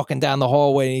Cavalera is walking down the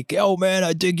hallway. And oh man,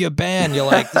 I dig your band. You're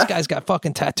like, this guy's got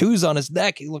fucking tattoos on his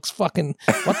neck. He looks fucking,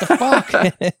 what the fuck?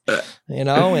 You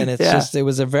know, and it's it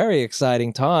was a very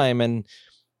exciting time. And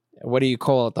what do you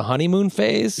call it? The honeymoon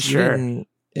phase? Sure. And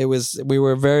we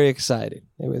were very excited.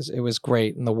 It was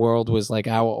great. And the world was like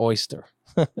our oyster.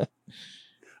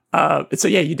 So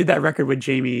you did that record with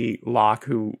Jamie Locke,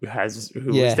 who was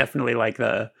definitely like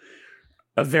a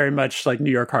very much like New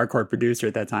York hardcore producer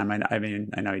at that time. I mean,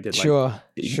 I know he did. Sure.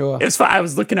 It was fun. I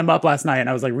was looking him up last night, and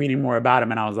I was like reading more about him,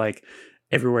 and I was like,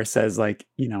 everywhere says like,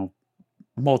 you know,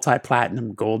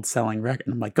 multi-platinum gold selling record.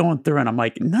 And I'm like going through, and I'm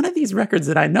like, none of these records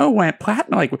that I know went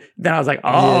platinum. Like, then I was like,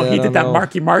 he did that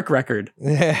Marky Mark record.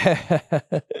 He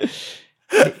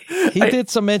did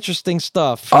some interesting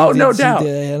stuff. No doubt.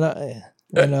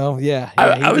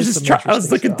 I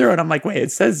was looking through it. I'm like, wait,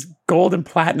 it says gold and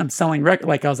platinum selling record.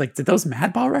 Like, I was like, did those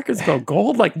Madball records go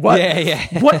gold? Like, what?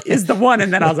 What is the one?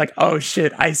 And then I was like, oh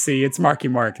shit, I see. It's Marky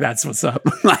Mark. That's what's up.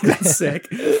 Like, that's sick.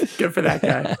 Good for that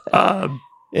guy.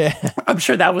 I'm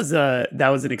sure that was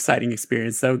an exciting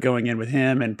experience though, going in with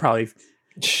him and probably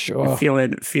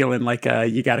feeling like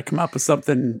you got to come up with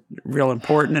something real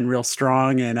important and real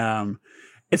strong. And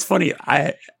it's funny.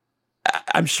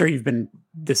 I'm sure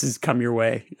this has come your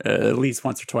way at least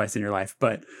once or twice in your life,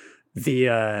 but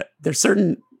there's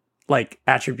certain like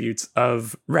attributes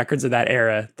of records of that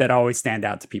era that always stand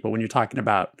out to people when you're talking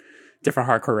about different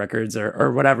hardcore records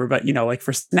or whatever. But, you know, like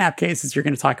for Snapcases, you're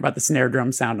going to talk about the snare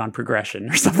drum sound on Progression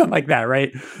or something like that.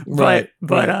 Right.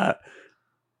 But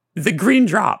the Green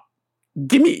Drop,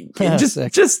 give me talk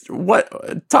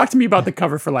to me about the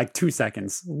cover for like 2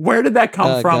 seconds. Where did that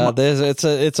come from?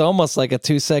 It's almost like a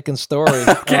 2-second story.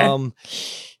 Okay.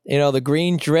 You know, the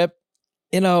Green Drip,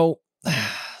 you know,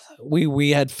 we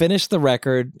had finished the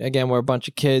record. Again, we're a bunch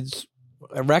of kids.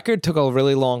 A record took a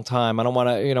really long time. I don't want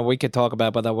to, you know, we could talk about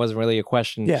it, but that wasn't really a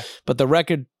question. Yeah. But the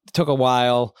record took a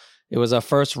while. It was our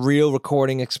first real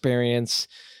recording experience.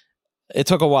 It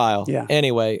took a while. Yeah.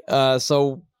 Anyway,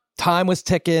 so time was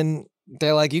ticking.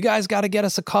 they're like, you guys got to get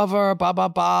us a cover, blah, blah,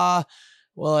 blah.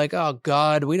 We're like, oh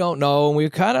God, we don't know. And we're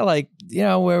kind of like,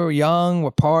 we're young,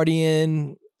 we're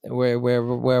partying,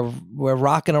 we're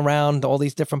rocking around all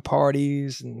these different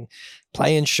parties and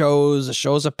playing shows. The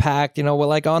shows are packed. We're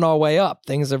like on our way up.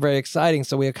 Things are very exciting.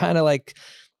 So we were kind of like,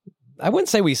 I wouldn't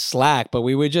say we slack, but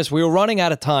we were running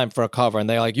out of time for a cover. And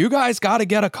they're like, you guys got to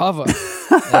get a cover.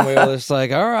 And we were just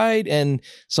like, all right. And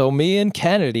so me and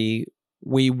Kennedy,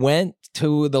 we went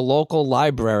to the local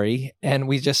library and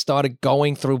we just started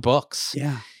going through books.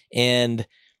 Yeah. And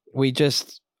we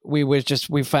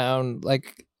found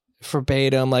like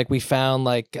verbatim, like we found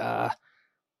like,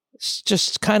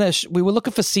 just kind of, we were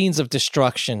looking for scenes of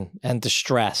destruction and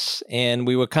distress. And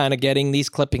we were kind of getting these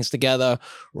clippings together,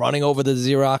 running over the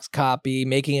Xerox copy,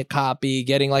 making a copy,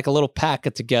 getting like a little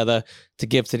packet together to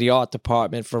give to the art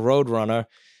department for Roadrunner.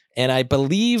 And I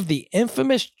believe the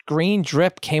infamous green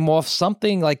drip came off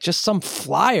something like just some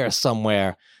flyer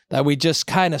somewhere that we just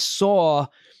kind of saw.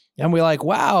 And we're like,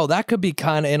 wow, that could be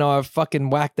kind of in our fucking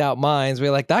whacked out minds.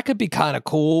 We're like, that could be kind of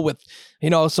cool with,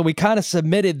 so we kind of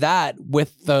submitted that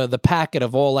with the packet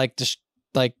of all like, just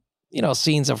like,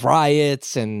 scenes of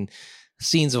riots and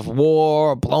scenes of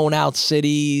war, blown out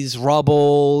cities,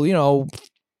 rubble,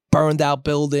 burned out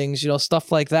buildings,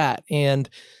 stuff like that. And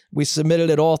we submitted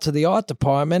it all to the art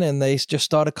department and they just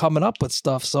started coming up with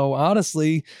stuff. So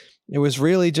honestly, it was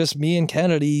really just me and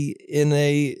Kennedy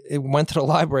went to the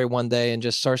library one day and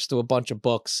just searched through a bunch of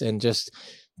books and just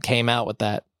came out with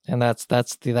that. And that's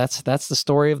the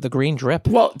story of the green drip.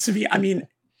 Well,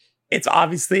 it's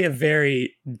obviously a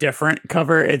very different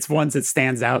cover. It's one that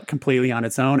stands out completely on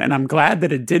its own. And I'm glad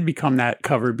that it did become that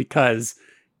cover because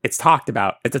it's talked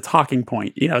about. It's a talking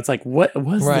point. It's like, what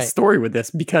was the story with this?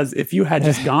 Because if you had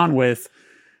just gone with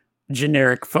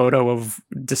generic photo of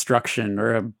destruction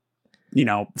or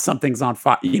something's on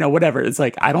fire, whatever. It's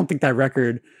like, I don't think that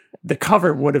record, the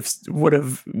cover would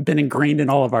have been ingrained in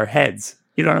all of our heads.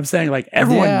 You know what I'm saying? Like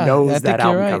everyone knows that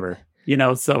album cover,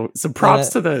 so props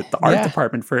to the art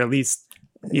department for at least,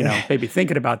 maybe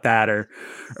thinking about that or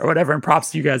whatever. And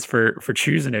props to you guys for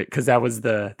choosing it. Cause that was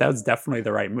definitely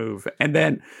the right move. And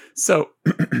then, so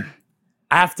we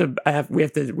have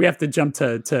to jump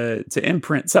to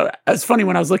Imprint. So it's funny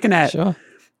when I was looking at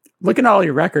all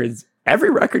your records,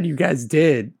 every record you guys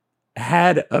did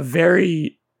had a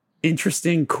very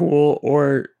interesting, cool,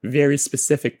 or very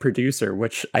specific producer,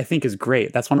 which I think is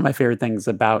great. That's one of my favorite things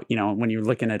about, when you're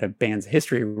looking at a band's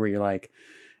history where you're like,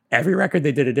 every record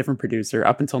they did a different producer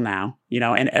up until now,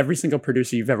 and every single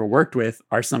producer you've ever worked with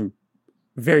are some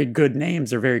very good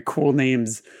names or very cool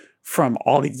names from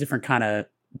all these different kind of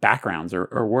backgrounds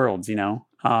or worlds,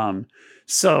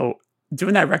 So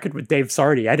doing that record with Dave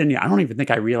Sardy, I don't even think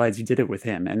I realized you did it with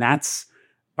him. And that's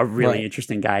a really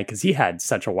interesting guy because he had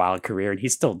such a wild career and he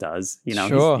still does.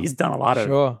 He's done a lot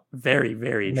of very,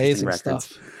 very interesting records.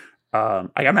 Stuff.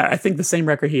 I think the same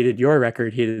record he did your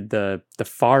record, he did the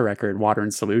Far record, Water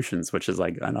and Solutions, which is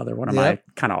like another one of my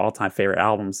kind of all-time favorite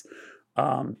albums.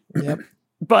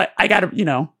 But I gotta,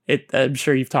 I'm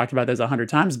sure you've talked about this 100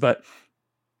 times, but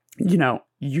you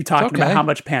talking about how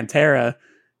much Pantera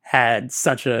had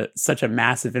such a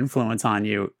massive influence on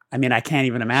you. I mean, I can't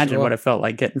even imagine what it felt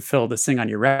like getting Phil to sing on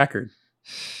your record.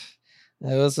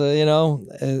 It was,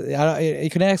 you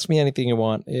can ask me anything you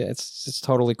want. It's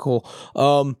totally cool.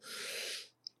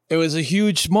 It was a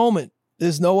huge moment.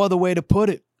 There's no other way to put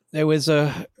it. It was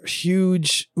a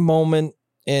huge moment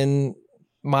in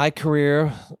my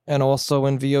career and also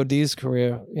in VOD's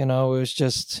career. It was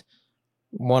just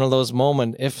one of those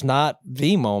moments, if not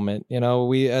the moment.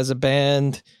 We as a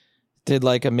band did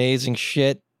like amazing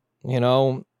shit.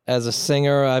 As a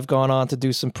singer, I've gone on to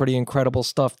do some pretty incredible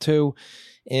stuff too.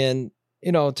 And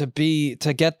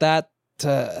to get that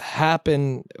to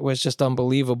happen was just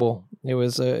unbelievable. It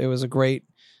was a great,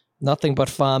 nothing but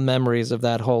fond memories of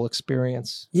that whole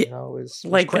experience. Yeah, it was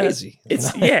like crazy.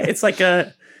 It's like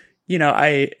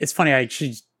it's funny. I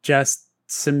actually just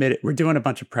submitted. We're doing a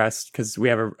bunch of press because we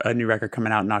have a new record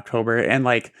coming out in October, and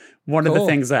like one of the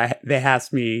things that they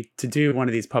asked me to do, one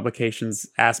of these publications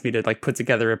asked me to like put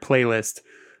together a playlist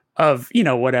of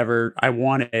whatever I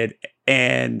wanted,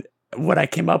 and what I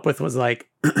came up with was like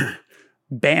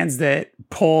bands that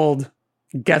pulled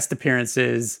guest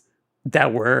appearances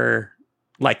that were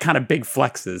like kind of big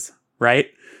flexes, right?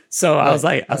 So I was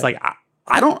like,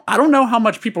 I don't know how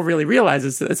much people really realize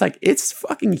this. It's like, it's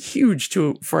fucking huge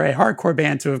for a hardcore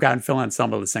band to have gotten Phil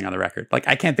Anselmo to sing on the record. Like,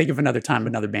 I can't think of another time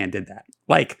another band did that.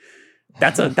 Like,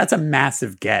 that's a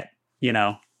massive get,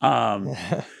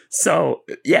 So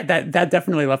yeah, that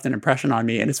definitely left an impression on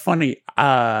me. And it's funny.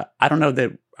 I don't know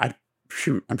that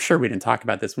shoot, I'm sure we didn't talk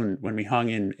about this when we hung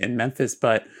in Memphis,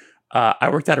 but I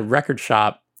worked at a record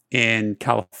shop in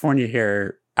California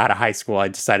here out of high school. I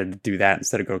decided to do that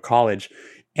instead of go to college.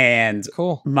 And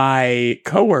Cool. my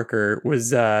coworker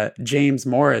was James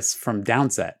Morris from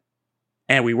Downset.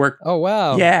 And we worked. Oh,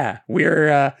 wow. Yeah.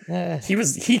 We're, Eh.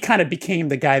 he kind of became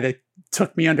the guy that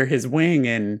took me under his wing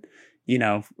and, you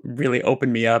know, really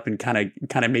opened me up and kind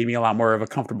of made me a lot more of a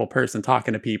comfortable person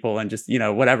talking to people and just, you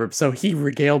know, whatever. So he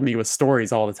regaled me with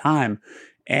stories all the time.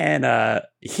 And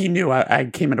he knew I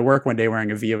came into work one day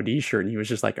wearing a VOD shirt and he was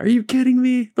just like, "Are you kidding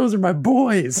me? Those are my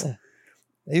boys."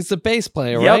 He's the bass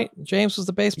player, Yep. right? James was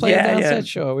the bass player down that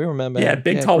show. We remember. Yeah, him.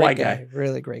 big, tall, great white guy.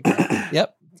 Really great guy.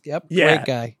 Yep. Yeah. Great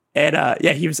guy. And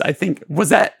he was, I think, was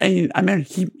that, I mean,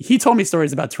 he told me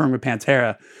stories about touring with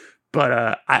Pantera,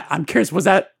 but I'm curious, was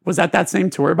that same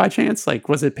tour by chance? Like,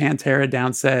 was it Pantera,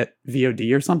 Downset,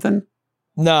 VOD or something?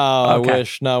 No, Okay. I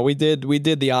wish. No, we did the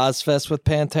Ozfest with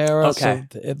Pantera. Okay.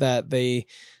 So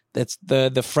that's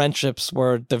the friendships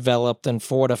were developed and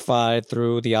fortified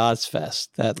through the Ozfest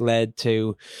that led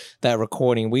to that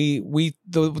recording.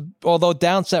 Although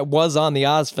Downset was on the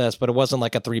Ozfest, but it wasn't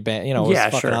like a 3-band, you know, it was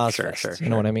fucking Ozfest. Sure. You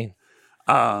know what I mean?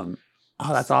 Oh,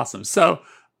 that's awesome. So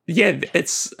yeah,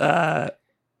 it's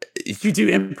you do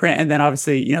Imprint, and then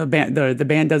obviously, you know, the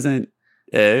band doesn't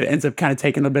ends up kind of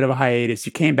taking a bit of a hiatus.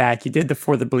 You came back, you did the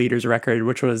For the Bleeders record,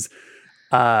 which was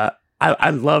I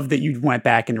love that you went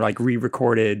back and like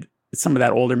re-recorded some of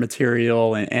that older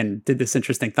material and did this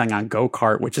interesting thing on Go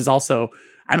Kart, which is also,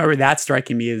 I remember that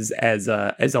striking me as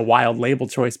a wild label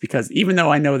choice, because even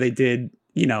though I know they did,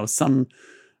 you know, some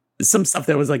stuff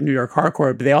that was like New York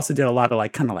hardcore, but they also did a lot of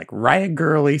like kind of like Riot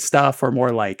Girly stuff, or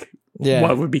more like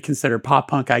what would be considered pop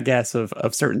punk, I guess,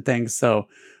 of certain things. So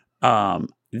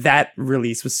that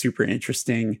release was super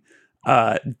interesting.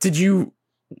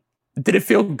 Did it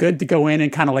feel good to go in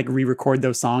and kind of like re-record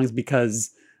those songs? Because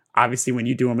obviously when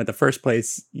you do them in the first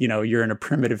place, you know, you're in a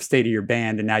primitive state of your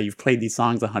band, and now you've played these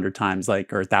songs 100 times,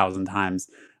 like, or 1,000 times.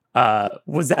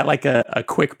 Was that like a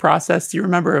quick process, do you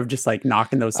remember, of just like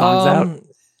knocking those songs out?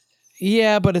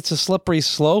 Yeah, but it's a slippery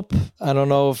slope. I don't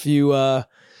know if you, I'm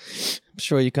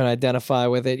sure you can identify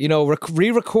with it. You know,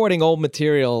 re-recording old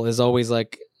material is always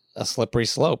like a slippery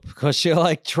slope, because you're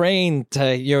like trained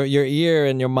to your ear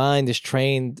and your mind is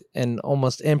trained and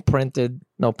almost imprinted,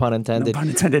 no pun intended,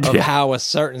 of how a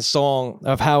certain song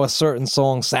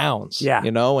sounds. Yeah.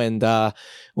 You know, and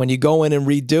when you go in and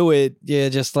redo it, you're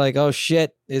just like, oh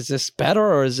shit, is this better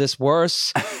or is this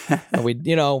worse? And we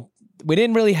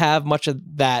didn't really have much of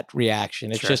that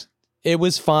reaction. It's just, it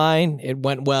was fine. It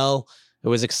went well. It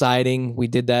was exciting. We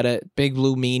did that at Big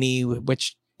Blue Meanie,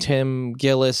 which Tim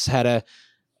Gillis had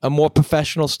a more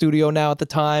professional studio now at the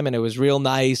time, and it was real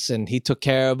nice, and he took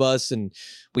care of us, and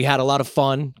we had a lot of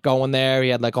fun going there. He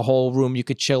had like a whole room you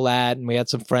could chill at, and we had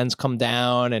some friends come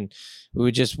down, and we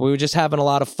were just having a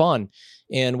lot of fun.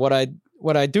 And what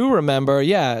I do remember,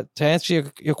 to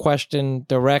answer your question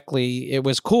directly, it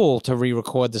was cool to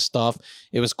re-record the stuff.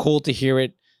 It was cool to hear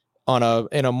it in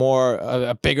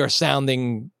a bigger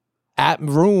sounding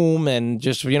room, and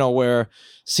just, you know, we're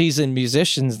seasoned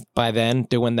musicians by then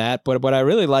doing that. But what I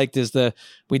really liked is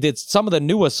we did some of the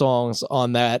newer songs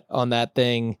on that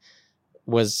thing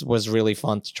was really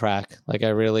fun to track. Like I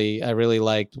really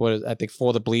liked what I think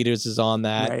For the Bleeders is on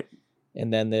that. Right.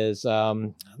 And then there's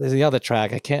the other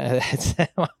track. I can't. It's,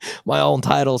 my own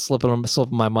title slipping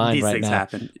my mind These right things now.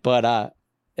 happen. But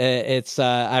it's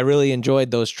I really enjoyed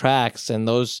those tracks, and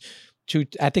those two.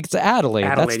 I think it's Adelaide.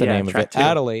 That's the name of it. 2.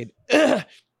 Adelaide.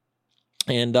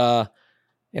 And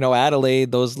you know,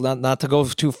 Adelaide. Those not to go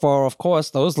too far, of course.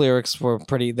 Those lyrics were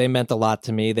pretty. They meant a lot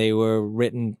to me. They were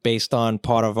written based on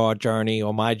part of our journey,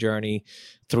 or my journey,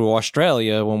 through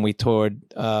Australia when we toured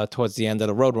towards the end of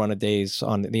the Roadrunner days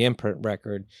on the Imprint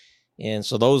record. And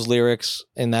so those lyrics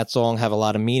in that song have a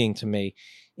lot of meaning to me.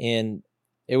 And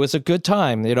it was a good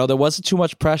time. You know, there wasn't too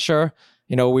much pressure.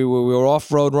 You know, we were off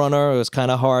Roadrunner. It was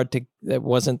kind of hard it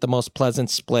wasn't the most pleasant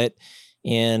split.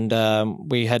 And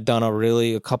we had done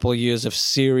a couple of years of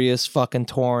serious fucking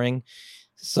touring.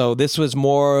 So this was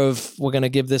more of, we're going to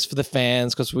give this for the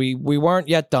fans, because we weren't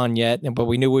yet done yet, but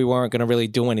we knew we weren't going to really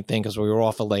do anything because we were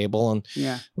off a label, and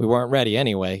we weren't ready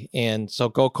anyway. And so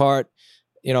Go Kart,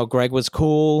 you know, Greg was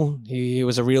cool. He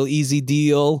was a real easy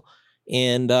deal.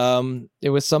 And it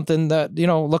was something that, you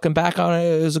know, looking back on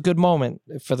it, it was a good moment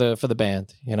for the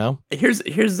band, you know? This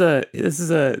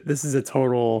is a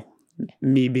total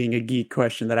me being a geek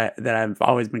question that I've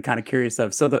always been kind of curious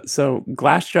of. So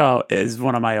Glassjaw is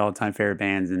one of my all-time favorite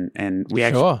bands, and we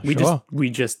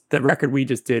just the record we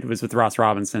just did was with Ross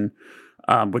Robinson,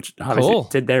 which obviously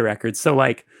did their record. So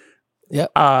like,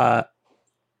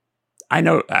 I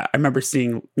know I remember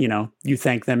seeing, you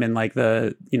thank them in like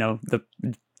the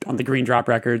on the Green Drop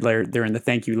record, they're in the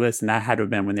thank you list, and that had to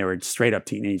have been when they were straight up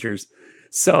teenagers.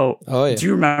 So do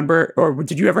you remember, or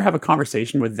did you ever have a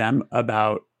conversation with them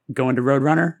about going to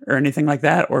Roadrunner or anything like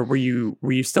that? Or were you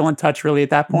still in touch really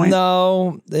at that point?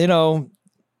 No,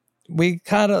 we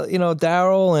kind of,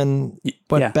 Daryl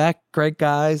and Beck, great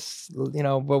guys,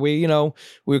 but we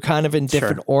were kind of in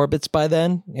different orbits by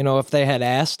then. If they had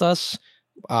asked us,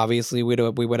 obviously we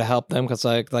would have helped them, because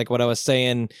like what I was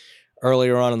saying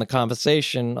earlier on in the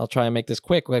conversation, I'll try and make this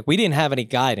quick. Like, we didn't have any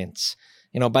guidance.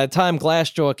 By the time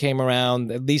Glassjaw came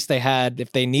around, at least they had,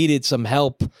 if they needed some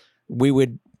help, we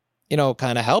would,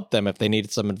 kind of help them if they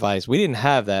needed some advice. We didn't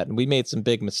have that, and we made some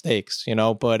big mistakes,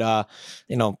 but,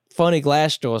 funny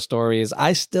Glassjaw story is,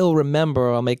 I still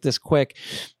remember, I'll make this quick,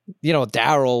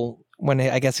 Daryl, when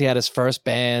I guess he had his first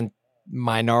band,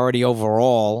 Minority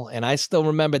Overall, and I still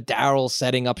remember Daryl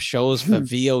setting up shows for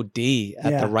VOD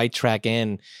at the Right Track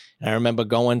Inn. And I remember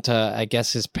going to, I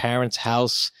guess, his parents'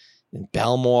 house in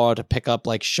Belmore to pick up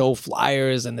like show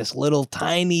flyers, and this little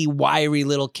tiny wiry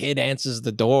little kid answers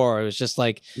the door. It was just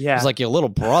like, it was like your little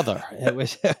brother. It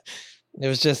was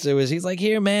he's like,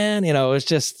 here, man,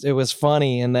 it was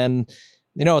funny. And then,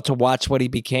 to watch what he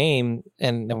became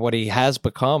and what he has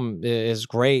become is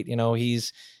great.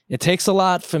 It takes a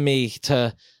lot for me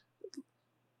to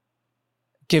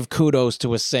give kudos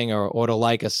to a singer or to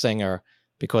like a singer,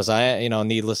 because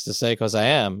needless to say, because I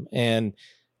am. And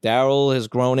Daryl has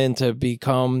grown into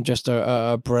become just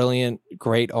a brilliant,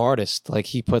 great artist. Like,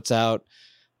 he puts out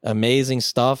amazing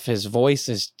stuff. His voice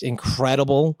is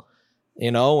incredible,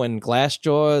 and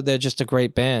Glassjaw, they're just a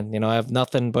great band. I have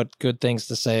nothing but good things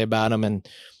to say about them, and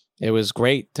it was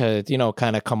great to,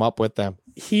 kind of come up with them.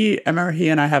 I remember he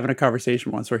and I having a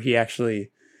conversation once where he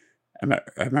actually, I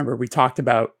remember we talked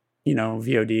about,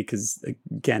 VOD, because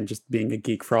again, just being a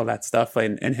geek for all that stuff,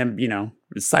 and him,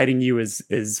 citing you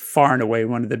is far and away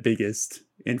one of the biggest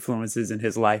influences in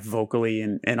his life vocally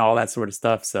and all that sort of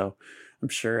stuff. So I'm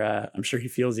sure he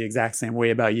feels the exact same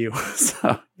way about you.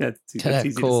 So that's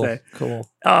easy cool, to say. Cool.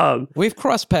 We've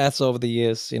crossed paths over the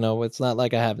years. It's not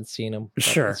like I haven't seen him.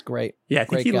 Sure. It's great. Yeah. I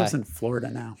think he guy. lives in Florida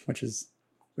now, which is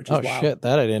oh, wild. Shit.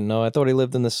 That I didn't know. I thought he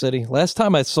lived in the city. Last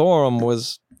time I saw him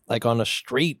was like on the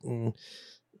street, and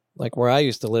like where I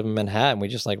used to live in Manhattan. We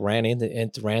just like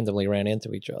randomly ran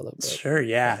into each other. But, sure.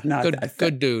 Yeah. No,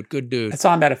 good dude. I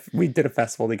saw him we did a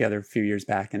festival together a few years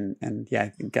back, and yeah,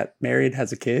 he got married,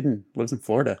 has a kid, and lives in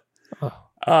Florida.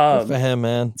 Oh, good for him,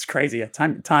 man. It's crazy. Yeah,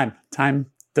 time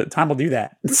will do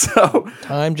that. So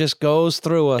time just goes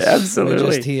through us. Absolutely.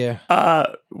 We're just here.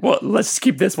 Well, let's just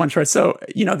keep this one short. So,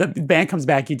 the band comes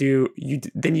back, you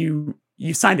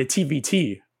signed to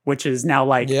TVT, which is now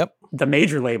like the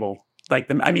major label. Like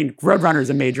Roadrunner is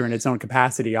a major in its own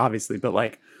capacity, obviously, but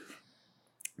like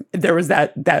there was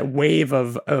that wave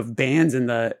of bands in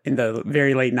the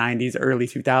very late 90s, early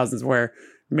 2000s, where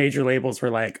major labels were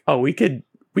like, oh, we could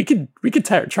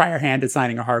try our hand at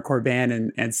signing a hardcore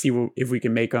band and see if we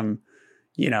can make them,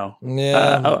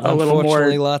 a little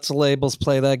more. Lots of labels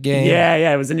play that game.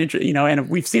 Yeah, it was an and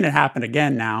we've seen it happen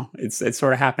again now. It's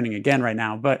sort of happening again right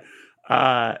now. But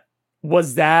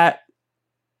was that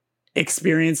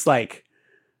experience like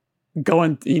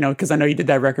going? Because I know you did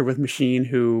that record with Machine,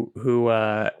 who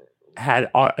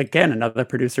had again another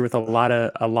producer with a lot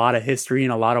of history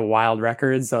and a lot of wild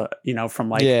records, from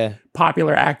like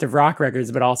popular active rock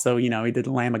records, but also he did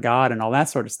Lamb of God and all that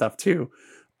sort of stuff too.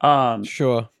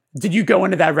 Sure. Did you go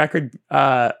into that record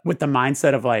with the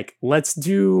mindset of like, let's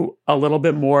do a little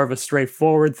bit more of a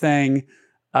straightforward thing,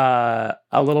 a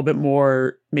little bit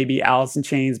more maybe Alice in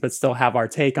Chains, but still have our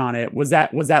take on it? Was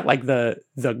that like the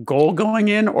goal going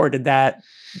in, or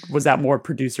was that more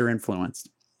producer influenced?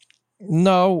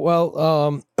 No,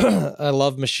 well, I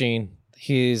love Machine.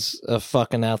 He's a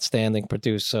fucking outstanding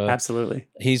producer. Absolutely.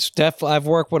 He's I've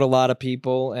worked with a lot of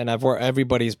people, and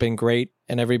everybody's been great,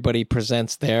 and everybody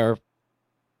presents their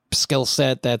skill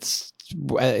set.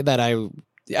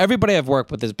 Everybody I've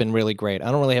worked with has been really great. I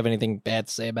don't really have anything bad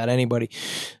to say about anybody,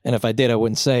 and if I did, I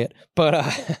wouldn't say it. But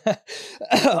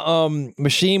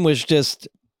Machine was just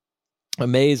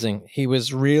amazing. He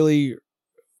was really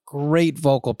great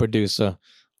vocal producer.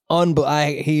 Me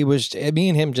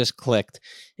and him just clicked.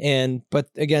 But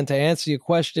again, to answer your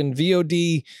question,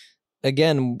 VOD,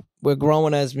 again, we're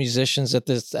growing as musicians at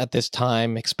this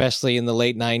time, especially in the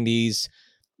late 90s,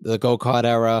 the go-kart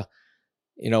era.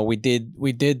 We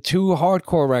did 2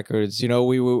 hardcore records.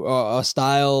 We were our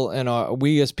style and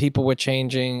we as people were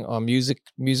changing. Our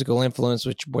musical influence,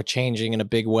 which were changing in a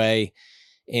big way.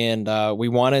 And we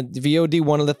wanted VOD.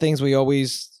 One of the things we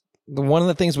always one of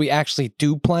the things we actually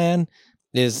do plan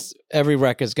is every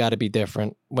record's got to be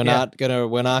different. We're not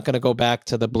gonna go back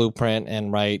to the blueprint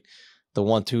and write the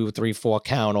 1, 2, 3, 4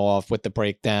 count off with the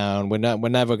breakdown. We're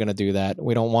never gonna do that.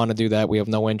 We don't want to do that. We have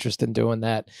no interest in doing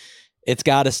that. It's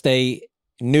got to stay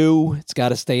new. It's got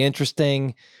to stay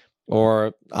interesting,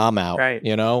 or I'm out. Right.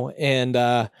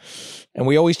 And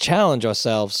we always challenge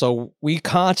ourselves. So we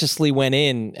consciously went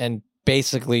in and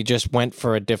basically just went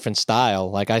for a different style.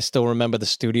 Like, I still remember the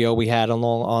studio we had on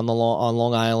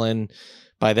Long Island.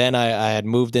 By then I had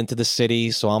moved into the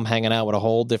city, so I'm hanging out with a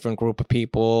whole different group of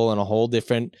people and a whole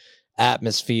different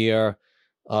atmosphere.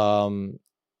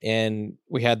 And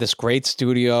we had this great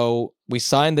studio. We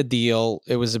signed the deal.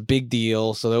 It was a big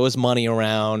deal, so there was money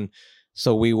around.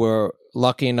 So we were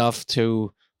lucky enough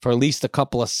to, for at least a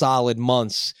couple of solid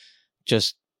months,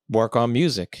 just work on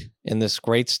music in this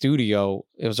great studio.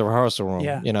 It was a rehearsal room,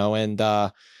 and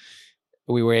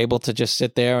we were able to just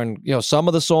sit there and, some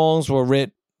of the songs were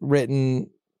written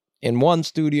in one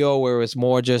studio where it was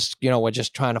more just, we're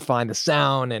just trying to find the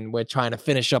sound, and we're trying to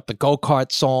finish up the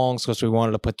go-kart songs because we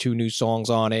wanted to put 2 new songs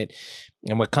on it.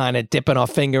 And we're kind of dipping our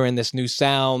finger in this new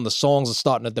sound. The songs are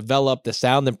starting to develop. They're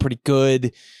sounding pretty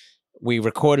good. We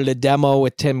recorded a demo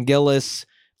with Tim Gillis,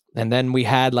 and then we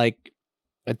had like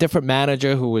a different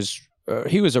manager who was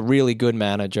he was a really good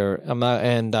manager.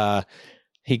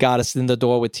 He got us in the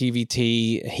door with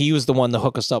TVT. He was the one to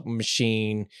hook us up with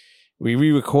Machine. We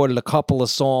re-recorded a couple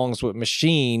of songs with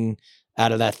Machine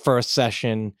out of that first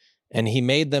session, and he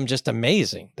made them just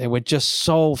amazing. They were just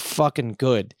so fucking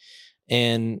good.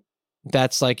 And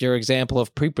that's like your example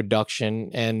of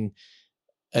pre-production and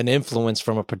an influence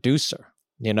from a producer,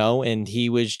 and he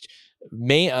was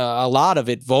a lot of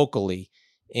it vocally,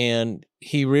 and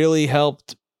he really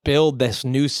helped build this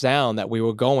new sound that we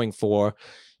were going for.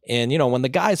 And, when the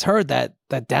guys heard that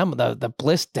demo, the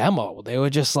Bliss demo, they were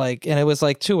just like, and it was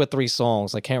like 2 or 3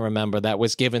 songs, I can't remember, that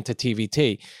was given to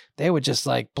TVT. They were just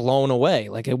like blown away.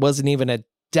 Like, it wasn't even a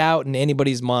doubt in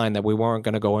anybody's mind that we weren't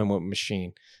going to go in with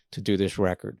Machine to do this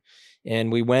record.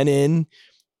 And we went in,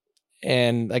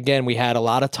 and again, we had a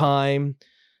lot of time.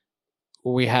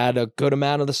 We had a good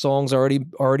amount of the songs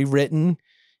already written,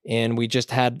 and we just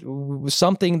had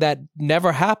something that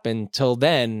never happened till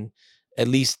then, at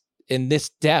least in this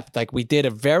depth. Like, we did a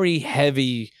very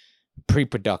heavy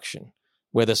pre-production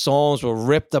where the songs were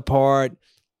ripped apart,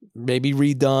 maybe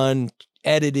redone,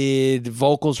 edited,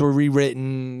 vocals were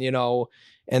rewritten,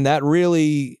 and that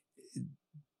really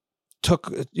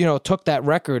took that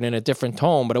record in a different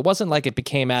tone. But it wasn't like it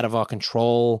became out of our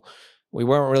control. We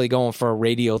weren't really going for a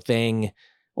radio thing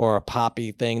or a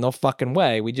poppy thing. No fucking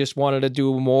way. We just wanted to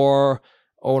do more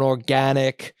an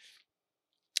organic,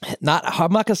 I'm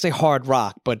not going to say hard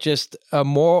rock, but just a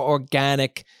more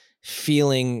organic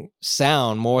feeling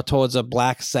sound, more towards a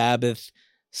Black Sabbath,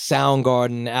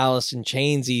 Soundgarden, Alice in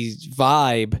Chainsy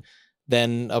vibe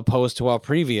than opposed to our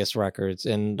previous records.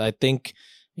 And I think,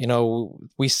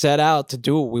 we set out to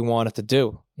do what we wanted to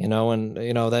do,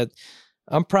 that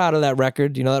I'm proud of that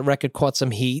record. That record caught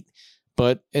some heat,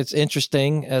 but it's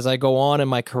interesting. As I go on in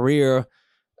my career,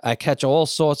 I catch all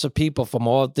sorts of people from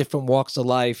all different walks of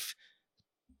life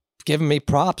giving me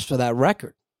props for that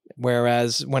record.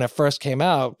 Whereas when it first came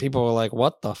out, people were like,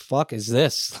 "What the fuck is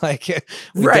this?" Like,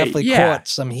 we definitely caught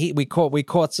some heat. We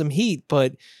caught some heat,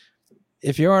 but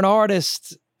if you're an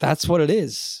artist, that's what it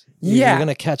is. You're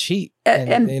gonna catch heat.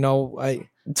 And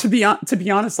to be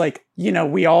honest, like,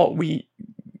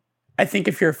 I think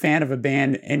if you're a fan of a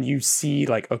band and you see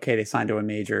like, okay, they signed to a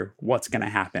major, what's gonna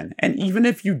happen? And even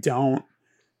if you don't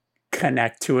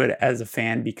connect to it as a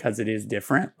fan because it is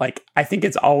different, like, I think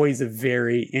it's always a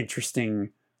very interesting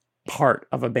part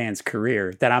of a band's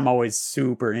career that I'm always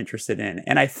super interested in.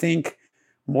 And I think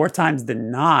more times than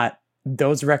not,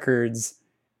 those records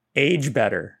age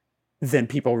better than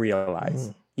people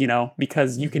realize,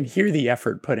 because you can hear the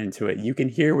effort put into it. You can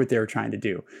hear what they were trying to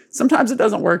do. Sometimes it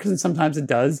doesn't work and sometimes it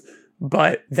does,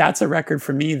 but that's a record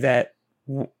for me that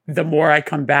the more I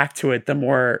come back to it, the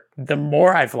more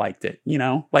I've liked it,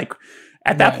 like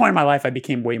at that point in my life, I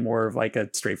became way more of like a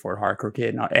straightforward hardcore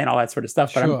kid and all that sort of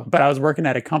stuff. But but I was working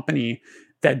at a company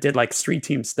that did like street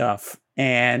team stuff.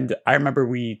 And I remember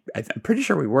I'm pretty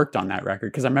sure we worked on that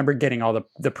record because I remember getting all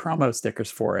the promo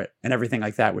stickers for it and everything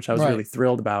like that, which I was really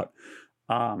thrilled about.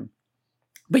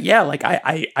 But yeah, like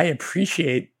I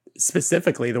appreciate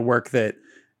specifically the work that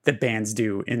bands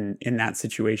do in that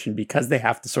situation, because they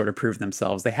have to sort of prove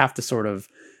themselves. They have to sort of,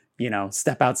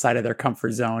 step outside of their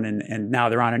comfort zone, and now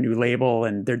they're on a new label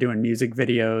and they're doing music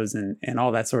videos and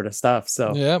all that sort of stuff.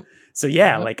 So,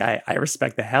 like I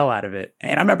respect the hell out of it.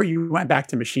 And I remember you went back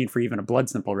to Machine for even a Blood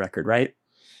Simple record, right?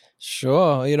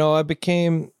 Sure. I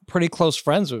became pretty close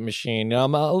friends with Machine.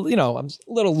 I'm a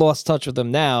little lost touch with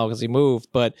him now because he moved,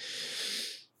 but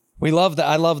we love that.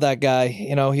 I love that guy.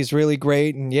 He's really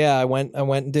great. And yeah, I went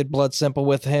and did Blood Simple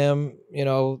with him.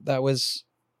 That was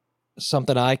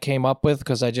something I came up with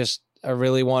because I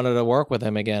really wanted to work with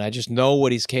him again. I just know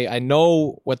what I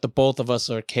know what the both of us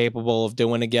are capable of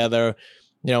doing together.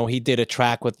 He did a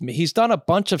track with me. He's done a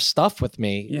bunch of stuff with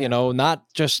me,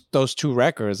 not just those 2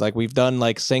 records. Like we've done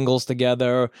like singles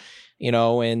together,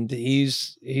 and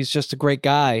he's just a great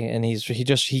guy. And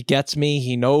he gets me.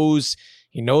 He knows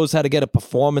how to get a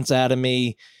performance out of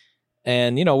me.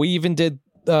 And, we even did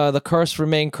the Curse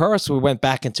Remain Cursed. We went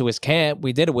back into his camp.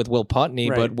 We did it with Will Putney,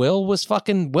 right. But Will was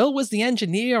the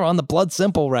engineer on the Blood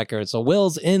Simple record. So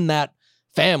Will's in that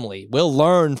family. Will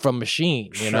learn from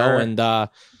Machine, you know, and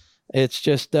it's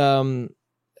just,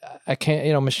 I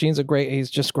can't, Machine's he's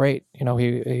just great.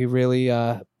 He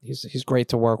really, he's great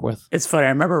to work with. It's funny. I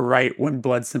remember right when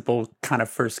Blood Simple kind of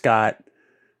first got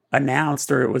announced,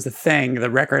 or it was a thing, the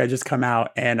record had just come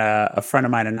out, and a friend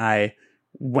of mine and I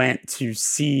went to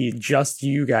see just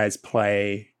you guys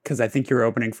play, because I think you were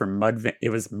opening for Mudvayne. It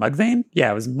was Mudvayne?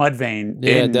 Yeah, it was Mudvayne.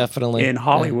 Yeah, definitely. In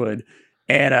Hollywood.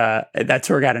 Yeah. And that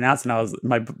tour got announced, and I was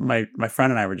my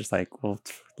friend and I were just like, well,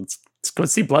 let's go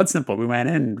see Blood Simple. We went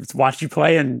in, watched you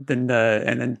play, and then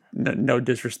no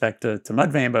disrespect to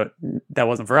Mudvayne, but that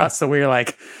wasn't for us. So we were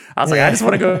like, I was like, I just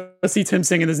want to go see Tim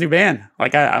sing in this new band.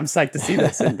 Like I'm psyched to see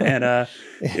this, and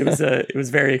it was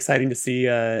very exciting to see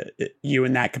you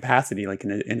in that capacity, like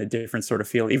in a different sort of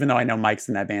feel. Even though I know Mike's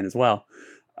in that band as well.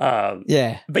 But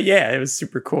yeah, it was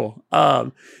super cool.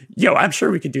 I'm sure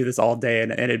we could do this all day,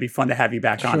 and it'd be fun to have you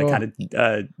back on and kind of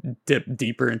dip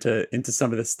deeper into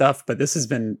some of this stuff. But this has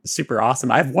been super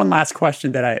awesome. I have one last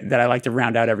question that I like to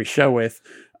round out every show with.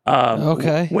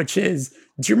 Which is,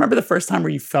 do you remember the first time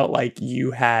where you felt like you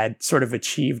had sort of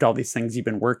achieved all these things you've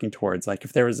been working towards? Like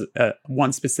if there was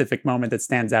one specific moment that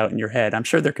stands out in your head, I'm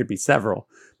sure there could be several,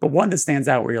 but one that stands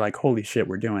out where you're like, holy shit,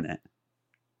 we're doing it.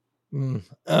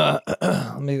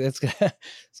 It's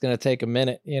gonna take a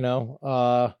minute,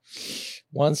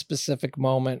 one specific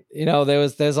moment,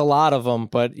 there's a lot of them,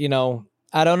 but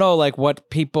I don't know like what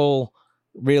people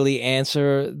really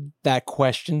answer that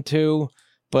question to,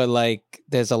 but like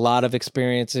there's a lot of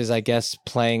experiences, I guess,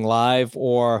 playing live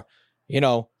or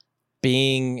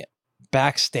being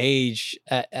backstage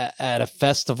at a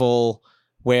festival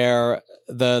where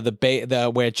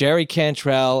where Jerry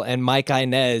Cantrell and Mike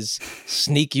Inez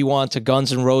sneak you onto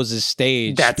Guns N' Roses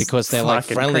stage because they're like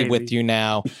friendly with you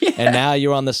now. Yeah. And now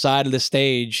you're on the side of the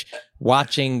stage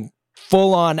watching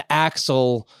full on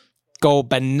Axl go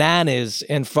bananas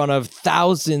in front of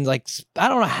thousands, like, I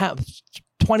don't know how,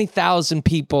 20,000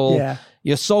 people. Yeah.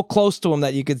 You're so close to him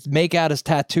that you could make out his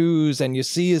tattoos, and you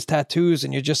see his tattoos,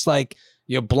 and you're just like,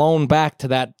 you're blown back to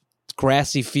that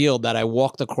grassy field that I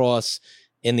walked across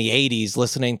in the 80s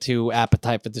listening to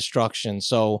Appetite for Destruction.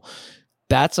 So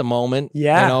that's a moment,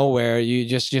 where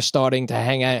you're starting to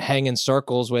hang in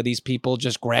circles where these people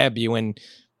just grab you, and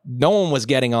no one was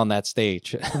getting on that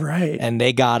stage. Right. And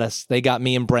they got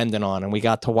me and Brendan on, and we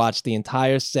got to watch the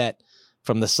entire set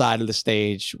from the side of the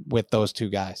stage with those two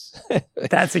guys.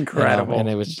 That's incredible. And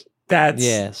it was...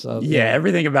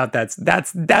 everything about that's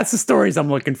the stories I'm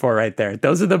looking for right there.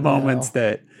 Those are the moments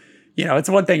that, it's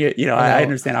one thing, I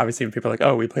understand obviously when people are like,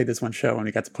 oh, we played this one show and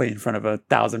we got to play in front of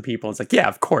 1,000 people. It's like, yeah,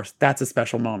 of course, that's a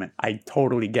special moment. I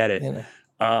totally get it.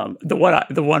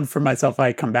 The one for myself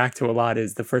I come back to a lot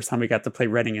is the first time we got to play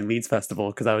Reading and Leeds Festival,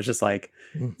 because I was just like,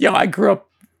 I grew up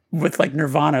with like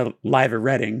Nirvana live at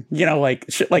Reading, like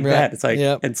shit like that. It's like,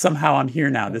 and somehow I'm here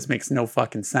now. This makes no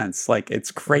fucking sense. Like, it's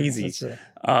crazy.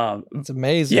 It's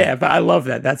amazing. Yeah, but I love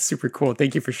that. That's super cool.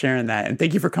 Thank you for sharing that, and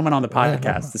thank you for coming on the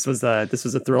podcast. This was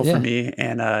a thrill for me,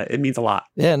 and it means a lot.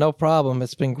 Yeah, no problem.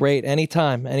 It's been great.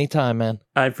 Anytime, man.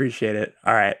 I appreciate it.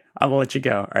 All right, I will let you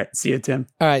go. All right, see you, Tim.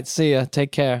 All right, see ya.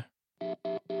 Take care.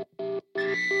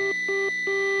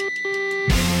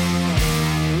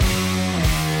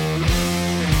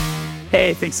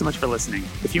 Hey, thanks so much for listening.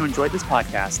 If you enjoyed this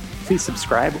podcast, please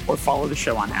subscribe or follow the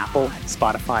show on Apple,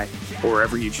 Spotify, or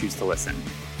wherever you choose to listen.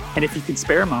 And if you can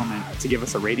spare a moment to give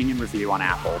us a rating and review on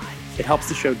Apple, it helps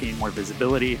the show gain more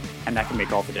visibility, and that can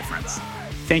make all the difference.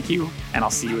 Thank you, and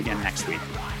I'll see you again next week.